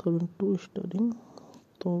 2002 starring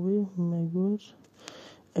Tobey Maguire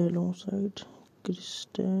alongside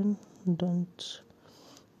Kirsten Dunst,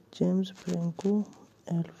 James Franco,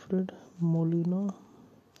 Alfred Molina,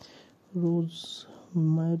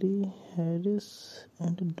 Rosemary Harris,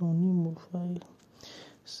 and Donnie Murphy.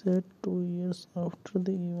 Set 2 years after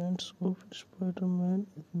the events of Spider-Man,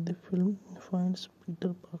 the film finds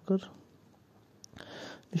Peter Parker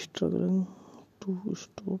struggling to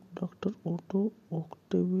stop Dr. Otto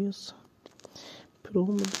Octavius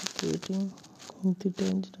from creating the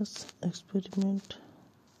dangerous experiment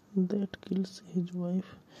that kills his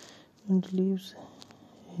wife and leaves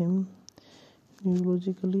him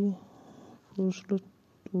neurologically frozen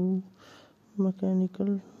to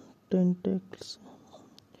mechanical tentacles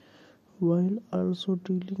while also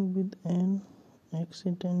dealing with an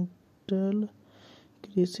accidental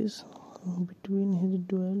crisis between his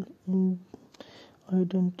dual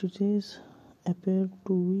identities appear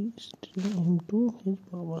to be steering him to his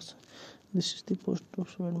powers. This is the post of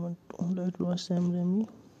Spider-Man 2. That was Sam Raimi,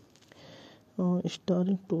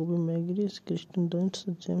 starring Tobey Maguire, Kirsten Dunst,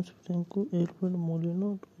 James Franco, Alfred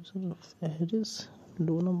Molina, Roger Harris,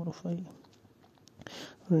 Donna Murphy.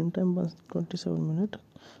 Runtime was 27 minutes.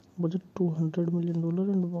 Budget $200 million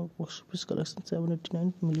and box office collection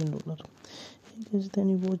 $789 million. Hey guys, thank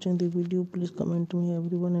you for watching the video. Please comment me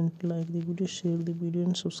everyone and like the video, share the video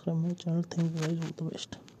and subscribe my channel. Thank you guys, all the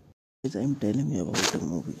best. Guys, I'm telling you about a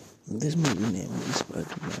movie. This movie name is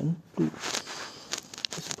Spider-Man 2.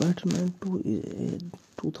 Spider-Man 2 is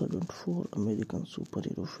a 2004 American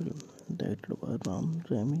superhero film directed by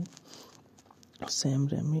Sam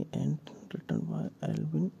Raimi and written by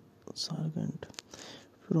Alvin Sargent.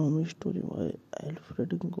 From a story by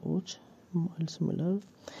Alfred Goch, Miles Miller,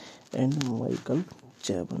 and Michael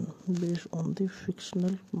Chabon, based on the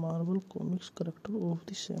fictional Marvel Comics character of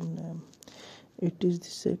the same name. It is the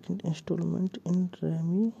second installment in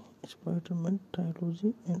Raimi Spider-Man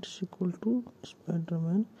trilogy and sequel to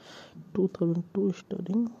Spider-Man 2002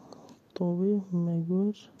 starring Tobey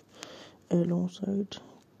Maguire alongside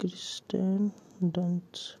Kirsten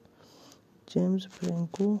Dunst, James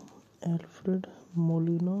Franco, Alfred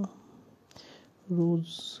Molina,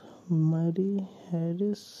 Rosemary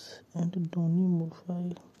Harris, and Donnie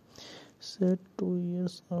Murphy. Set 2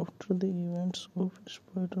 years after the events of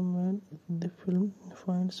Spider-Man, the film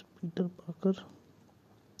finds Peter Parker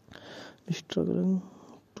struggling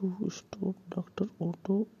to stop Dr.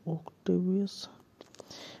 Otto Octavius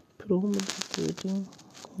from creating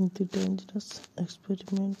the dangerous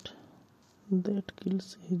experiment that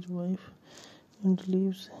kills his wife and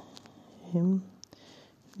leaves him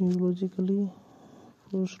neurologically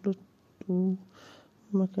frozen to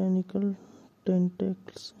mechanical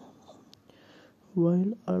tentacles,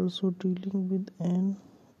 while also dealing with an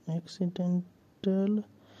accidental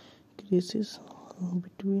crisis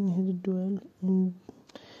between his dual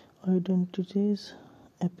identities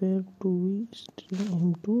appear to be steering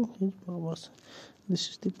him to his powers. This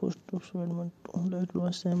is the post of Spider-Man 2, directed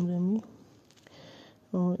by Sam Raimi,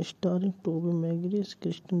 starring Tobey Maguire,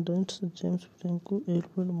 Kirsten Dunst, James Franco,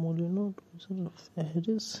 Alfred Molina, Rosemary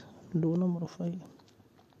Harris, Donnie Murphy.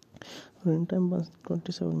 Runtime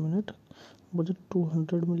 27 minutes. Budget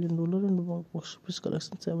 $200 million and box office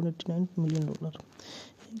collection $789 million.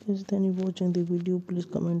 Hey guys, thank you for watching the video. Please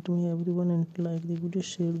comment me everyone and like the video,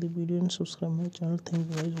 share the video and subscribe my channel. Thank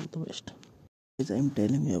you guys, all the best. Guys, I'm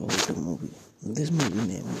telling you about a movie. This movie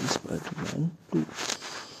name is Spider-Man 2.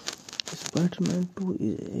 Spider-Man 2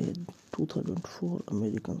 is a 2004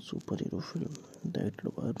 American superhero film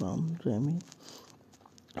directed by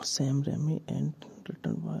Sam Raimi and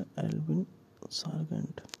written by Alvin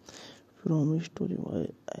Sargent. From a story by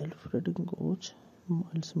Alfred Goch,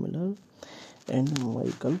 Miles Miller, and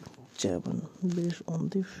Michael Chabon, based on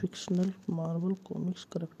the fictional Marvel Comics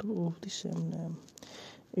character of the same name.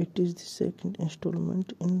 It is the second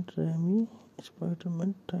installment in Raimi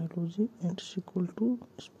Spider-Man trilogy and sequel to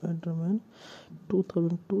Spider-Man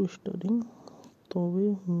 2002 starring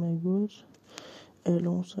Tobey Maguire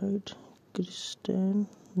alongside Kirsten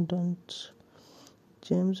Dunst,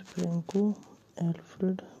 James Franco,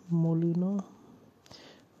 Alfred Molina,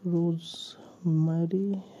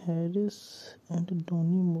 Rosemary Harris, and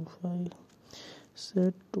Donnie Murphy.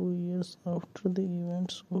 Set 2 years after the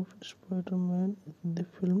events of Spider-Man, the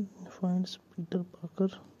film finds Peter Parker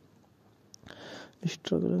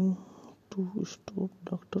struggling to stop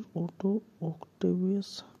Dr. Otto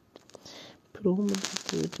Octavius from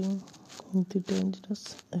creating the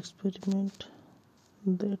dangerous experiment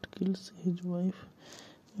that kills his wife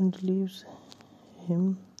and leaves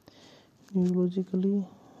him neurologically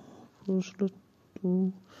frozen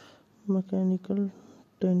to mechanical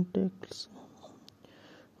tentacles,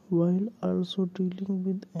 while also dealing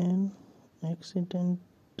with an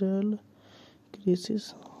accidental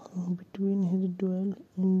crisis between his dual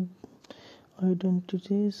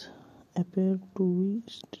identities appear to be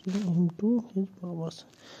steering him to his powers.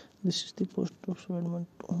 This is the post of Spider-Man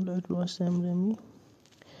 2, directed by Sam Raimi,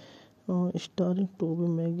 starring Tobey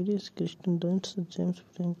Maguire, Kirsten Dunst, James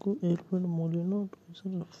Franco, Alfred Molina,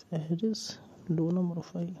 Rosemary Harris, Donnie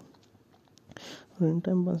Murphy.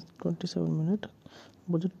 Runtime 27 minutes.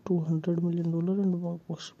 Budget $200 million and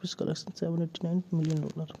box office collection $789 million.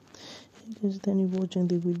 Hey guys, thank you for watching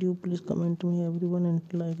the video. Please comment me everyone and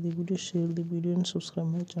like the video, share the video and subscribe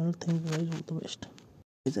my channel. Thank you guys, all the best.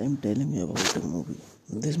 Guys, I'm telling you about a movie.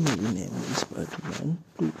 This movie name is Spider-Man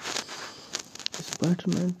 2.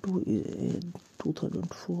 Spider-Man 2 is a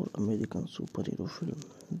 2004 American superhero film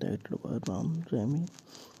directed by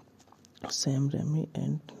Sam Raimi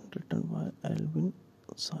and written by Alvin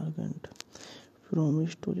Sargent. From a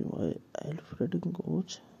story by Alfred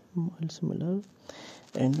Goch, Miles Miller,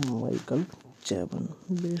 and Michael Chabon,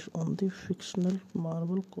 based on the fictional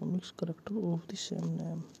Marvel Comics character of the same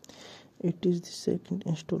name. It is the second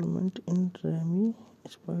installment in Raimi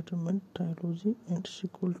Spider-Man trilogy and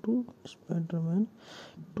sequel to Spider-Man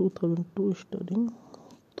 2002 starring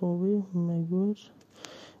Tobey Maguire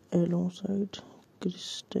alongside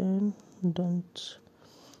Kirsten Dunst,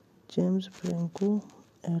 James Franco,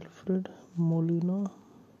 Alfred Molina,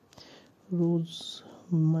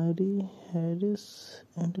 Rosemary Harris,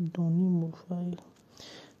 and Donnie Murphy.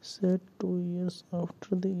 Set 2 years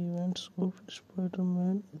after the events of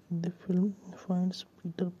Spider-Man, the film finds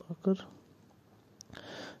Peter Parker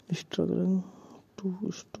struggling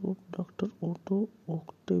to stop Dr. Otto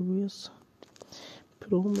Octavius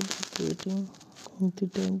from replicating the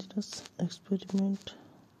dangerous experiment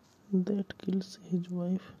that kills his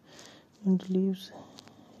wife and leaves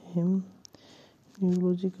him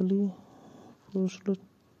neurologically frozen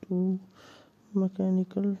to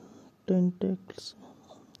mechanical tentacles,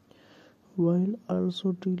 while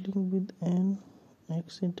also dealing with an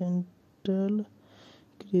accidental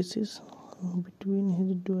crisis between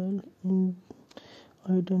his dual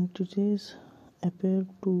identities appear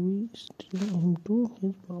to be steering him to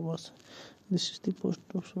his powers. This is the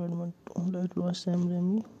poster of Spider-Man 2, that was Sam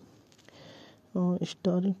Raimi,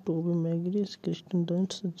 starring Tobey Maguire, Kirsten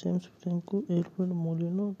Dunst, James Franco, Alfred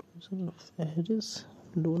Molina, Rosemary Harris,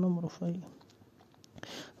 Donna Murphy.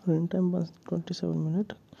 Runtime was 27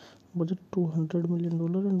 minutes. Budget $200 million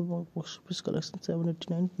and box office collection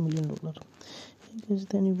 $789 million. Hey guys,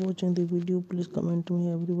 thank you for watching the video. Please comment me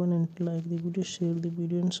everyone and like the video, share the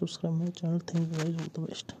video and subscribe my channel. Thank you guys, all the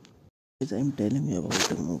best. Guys, I am telling you about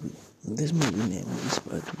the movie. This movie name is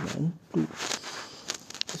Spider-Man 2.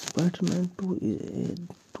 Spider-Man 2 is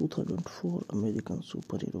a 2004 American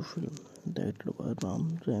superhero film directed by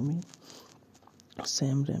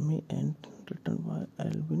Sam Raimi and written by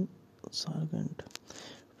Alvin Sargent.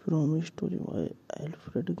 From a story by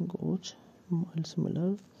Alfred Goch, Miles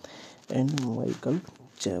Miller, and Michael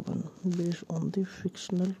Chabon, based on the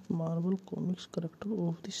fictional Marvel Comics character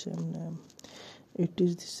of the same name. It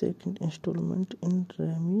is the second installment in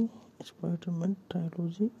Raimi Spider-Man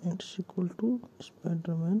trilogy and sequel to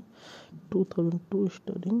Spider-Man 2002,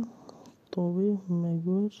 starring Tobey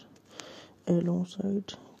Maguire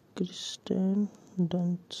alongside Kirsten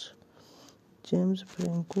Dunst, James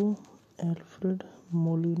Franco, Alfred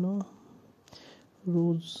Molina,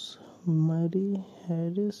 Rosemary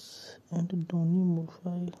Harris, and Donnie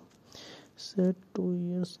Murphy. Set 2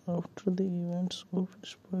 years after the events of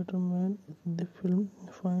Spider-Man, the film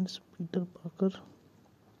finds Peter Parker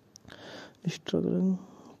struggling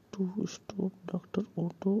to stop Dr.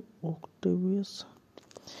 Otto Octavius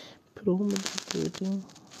from replicating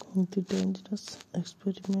the dangerous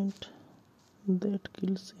experiment that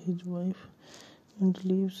kills his wife and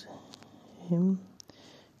leaves him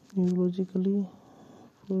neurologically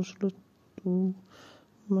frozen to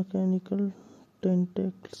mechanical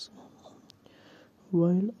tentacles,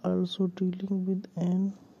 while also dealing with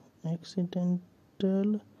an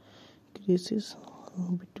accidental crisis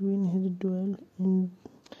between his dual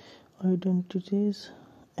identities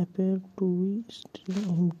appear to be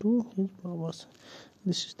steering him to his powers.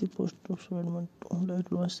 This is the poster of Spider-Man 2,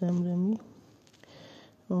 that was Sam Raimi,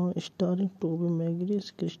 starring Tobey Maguire,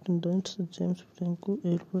 Kirsten Dunst, James Franco,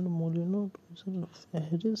 Alfred Molina, Rosemary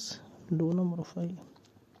Harris, Donna Murphy.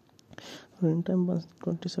 Runtime was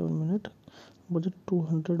 27 minutes. Budget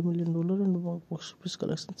 $200 million and box office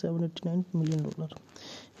collection $789 million.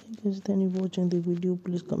 Hey guys, thank you for watching the video.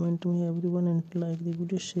 Please comment me everyone and like the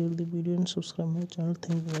video, share the video and subscribe my channel.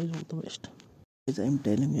 Thank you guys, all the best. Guys, I am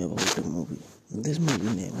telling you about the movie. This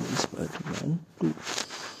movie name is Spider-Man 2.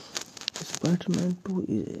 Spider-Man 2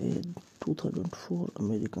 is a 2004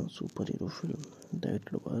 American superhero film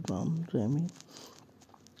directed by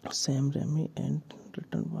Sam Raimi and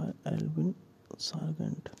written by Alvin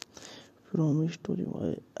Sargent. From a story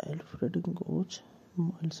by Alfred Goch,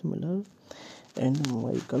 Miles Miller, and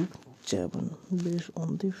Michael Chabon, based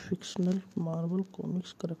on the fictional Marvel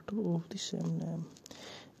Comics character of the same name.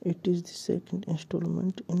 It is the second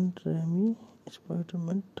installment in Raimi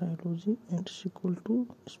Spider-Man trilogy and sequel to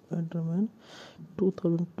Spider-Man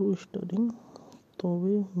 2002, starring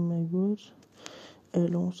Tobey Maguire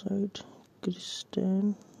alongside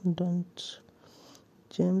Kirsten Dunst,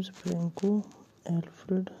 James Franco,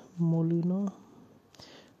 Alfred Molina,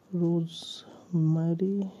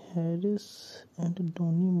 Rosemary Harris, and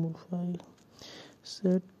Donnie Murphy.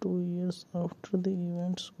 Set 2 years after the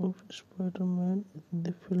events of Spider-Man,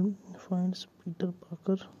 the film finds Peter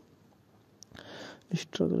Parker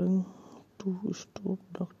struggling to stop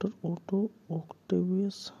Dr. Otto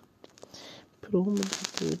Octavius from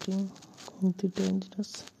replicating the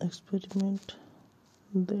dangerous experiment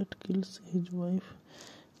that kills his wife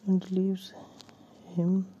and leaves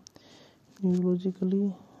him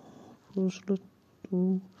neurologically frozen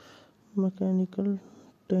to mechanical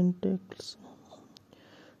tentacles,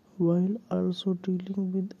 while also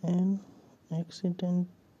dealing with an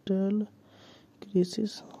accidental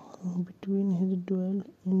crisis between his dual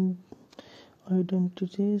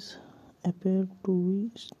identities appear to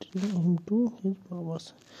be steering him to his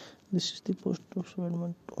powers. This is the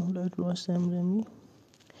post-development title by Sam Raimi,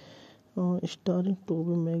 starring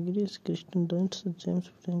Tobey Maguire, Kirsten Dunst, James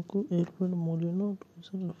Franco, Alfred Molina,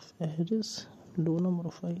 Roger Harris, Donna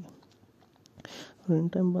Murphy.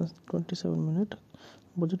 Runtime was 27 minutes.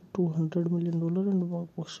 Budget $200 million and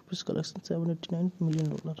box office collection $789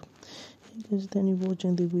 million. Hey guys, then you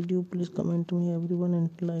watching the video, please comment me everyone and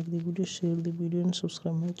like the video, share the video and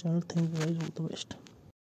subscribe my channel. Thank you guys, all the best.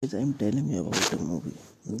 Guys, I'm telling you about the movie.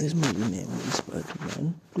 This movie name is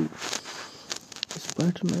Spider-Man 2.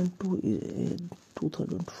 Spider-Man 2 is a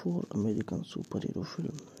 2004 American superhero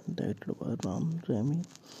film directed by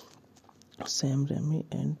Sam Raimi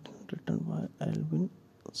and written by Alvin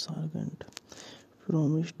Sargent.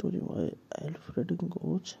 From a story by Alfred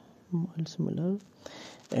Goch, Miles Miller,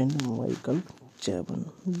 and Michael Chabon,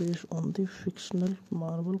 based on the fictional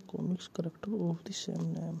Marvel Comics character of the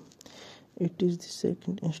same name. It is the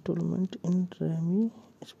second installment in Raimi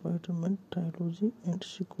Spider-Man trilogy and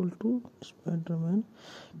sequel to Spider-Man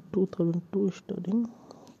 2002 starring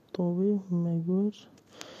Tobey Maguire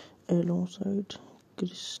alongside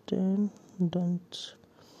Kirsten Dunst,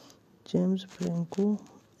 James Franco,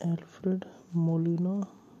 Alfred Molina,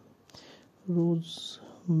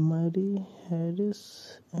 Rosemary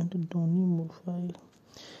Harris, and Donnie Murphy.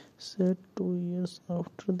 Set 2 years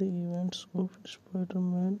after the events of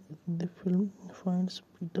Spider-Man, the film finds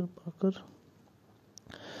Peter Parker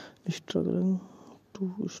struggling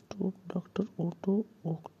to stop Dr. Otto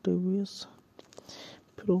Octavius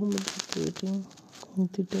from creating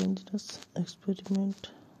the dangerous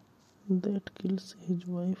experiment that kills his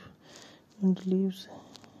wife and leaves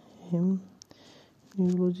him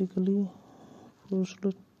neurologically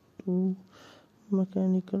frozen to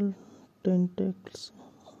mechanical tentacles,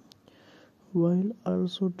 while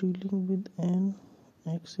also dealing with an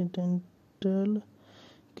accidental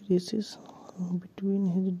crisis between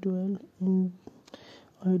his dual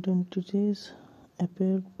identities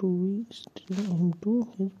appear to be steering him to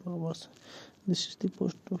his powers. This is the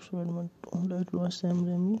post-development title by Sam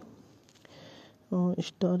Raimi,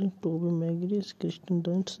 starring Tobey Maguire, Kirsten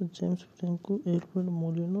Dunst, James Franco, Alfred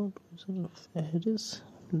Molina, Roger Harris,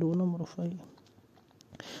 Donna Murphy.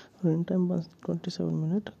 Runtime was 27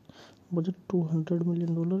 minutes. Budget $200 million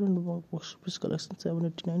and box office collection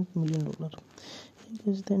 $789 million. Hey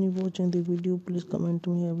guys, then you watching the video, please comment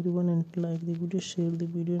me everyone and like the video, share the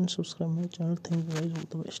video and subscribe my channel. Thank you guys, all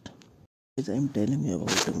the best. Guys, I'm telling you about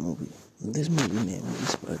the movie. This movie name is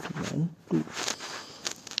Spider-Man 2.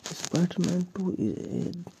 Spider-Man 2 is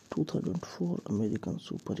a 2004 American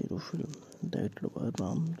superhero film directed by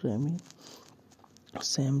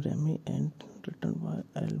Sam Raimi and written by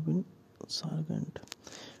Alvin Sargent.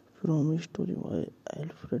 From a story by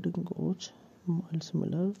Alfred Goch, Miles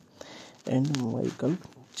Miller, and Michael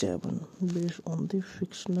Chabon, based on the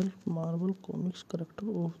fictional Marvel Comics character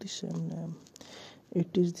of the same name.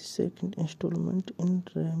 It is the second installment in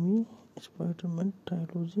Raimi Spider-Man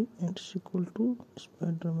trilogy and sequel to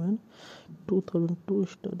Spider-Man 2002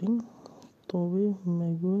 starring Tobey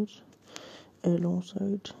Maguire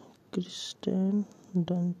alongside Kirsten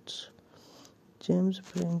Dunst, James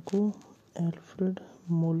Franco, Alfred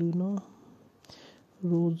Molina,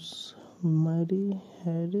 Rosemary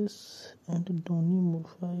Harris, and Donnie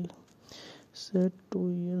Murphy. Set 2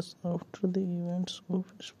 years after the events of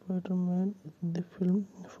Spider-Man, the film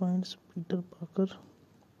finds Peter Parker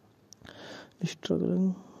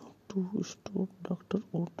struggling to stop Dr.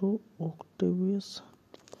 Otto Octavius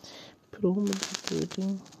from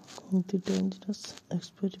creating the dangerous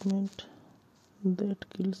experiment that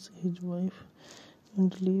kills his wife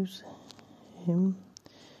and leaves him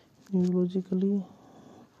neurologically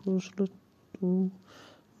frozen to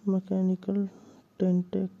mechanical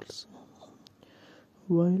tentacles,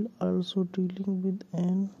 while also dealing with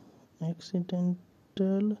an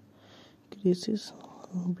accidental crisis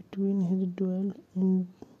between his dual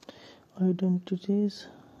identities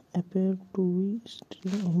appear to be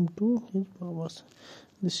steering him to his powers.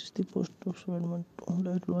 This is the post-development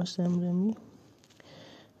title by Sam Raimi,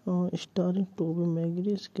 starring Tobey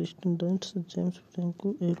Maguire, Kirsten Dunst, James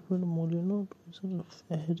Franco, Alfred Molina, Roger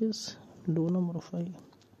Harris, Donna Murphy.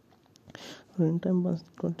 Runtime was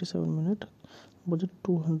 27 minutes. Budget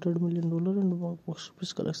 $200 million and box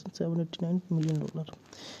office collection $789 million.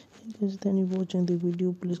 Hey guys, then you watching the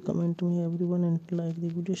video, please comment me everyone and like the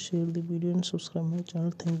video, share the video and subscribe my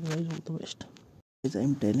channel. Thank you guys, all the best. Guys,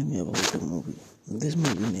 I'm telling you about the movie. This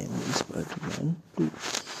movie name is Spider-Man 2.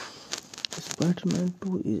 Spider-Man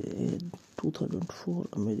 2 is a 2004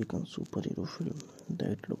 American superhero film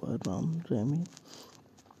directed by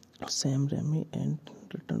Sam Raimi and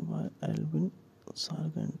written by Alvin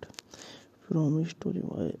Sargent. From a story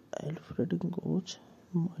by Alfred Goch,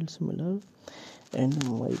 Miles Miller, and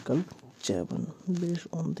Michael Chabon, based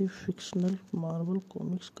on the fictional Marvel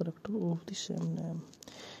Comics character of the same name.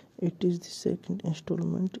 It is the second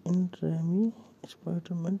installment in Raimi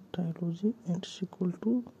Spider-Man trilogy and sequel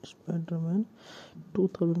to Spider-Man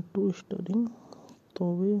 2002 starring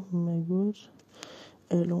Tobey Maguire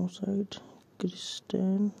alongside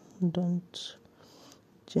Kirsten Dunst,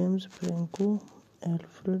 James Franco,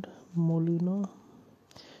 Alfred Molina,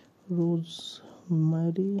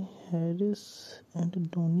 Rosemary Harris,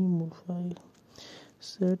 and Donnie Murphy.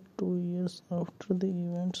 Set 2 years after the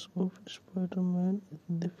events of Spider-Man,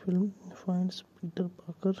 the film finds Peter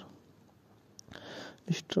Parker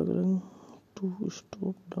struggling to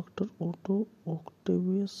stop Dr. Otto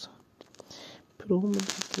Octavius from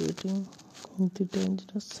creating the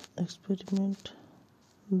dangerous experiment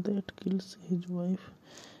that kills his wife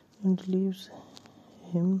and leaves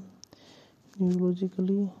him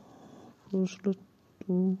neurologically frozen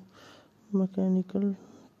to mechanical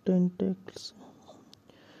tentacles,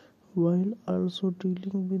 while also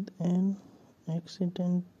dealing with an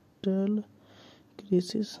accidental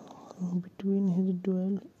crisis between his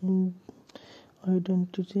dual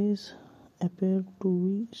identities appear to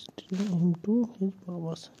be steering him to his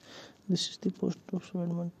powers. This is the post of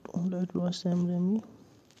Spider-Man 2, directed by Sam Raimi,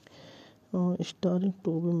 starring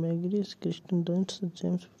Tobey Maguire, Kirsten Dunst,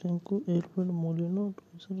 James Franco, Alfred Molina,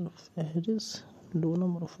 Rosemary Harris, Donnie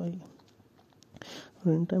Murphy.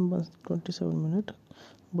 Running time was 27 minutes.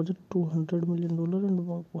 Budget $200 million and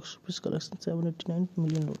box office collection $789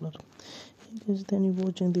 million. Hey guys, thank you for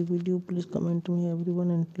watching the video. Please comment me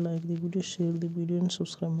everyone and like the video, share the video and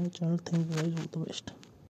subscribe my channel. Thank you guys, all the best.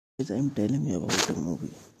 Guys, I am telling you about a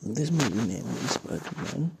movie. This movie name is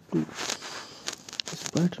Spider-Man 2.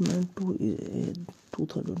 Spider-Man 2 is a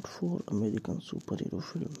 2004 American superhero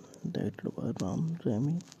film directed by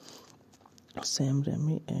Sam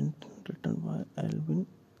Raimi and written by Alvin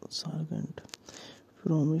Sargent.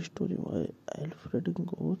 From a story by Alfred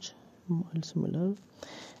Goch, Miles Miller,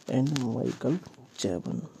 and Michael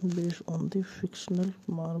Chabon, based on the fictional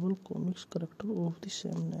Marvel Comics character of the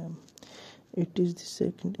same name. It is the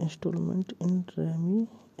second installment in Raimi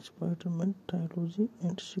Spider-Man trilogy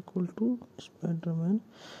and sequel to Spider-Man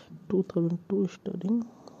 2002 starring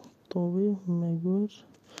Tobey Maguire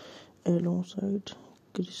alongside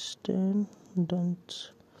Kirsten Dunst,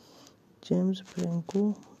 James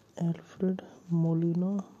Franco, Alfred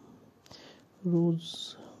Molina,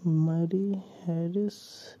 Rosemary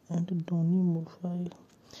Harris, and Donnie Murphy.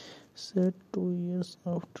 Set 2 years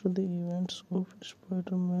after the events of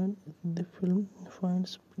Spider-Man, the film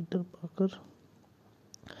finds Peter Parker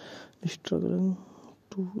struggling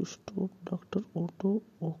to stop Dr. Otto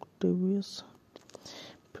Octavius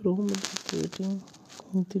from creating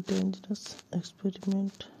the dangerous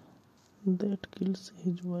experiment that kills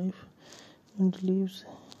his wife and leaves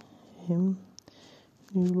him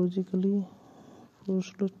neurologically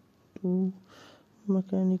frozen to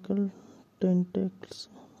mechanical tentacles,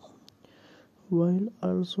 while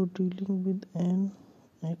also dealing with an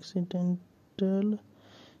accidental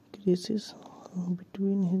crisis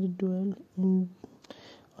between his dual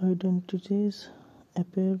identities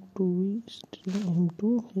appear to be steering him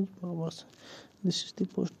to his powers. This is the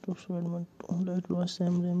post of Spider-Man 2, directed by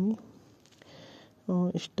Sam Raimi,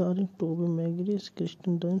 starring Tobey Maguire,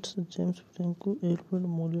 Kirsten Dunst, James Franco, Alfred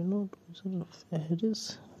Molina, Rosemary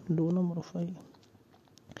Harris, Donnie Murphy.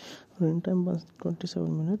 Running time was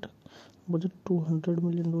 27 minutes. Budget $200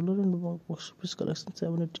 million and box office collection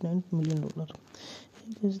 $789 million.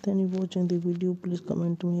 Hey guys, thank you for watching the video. Please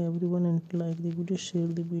comment me everyone and like the video, share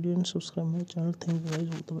the video and subscribe my channel. Thank you guys,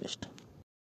 all the best.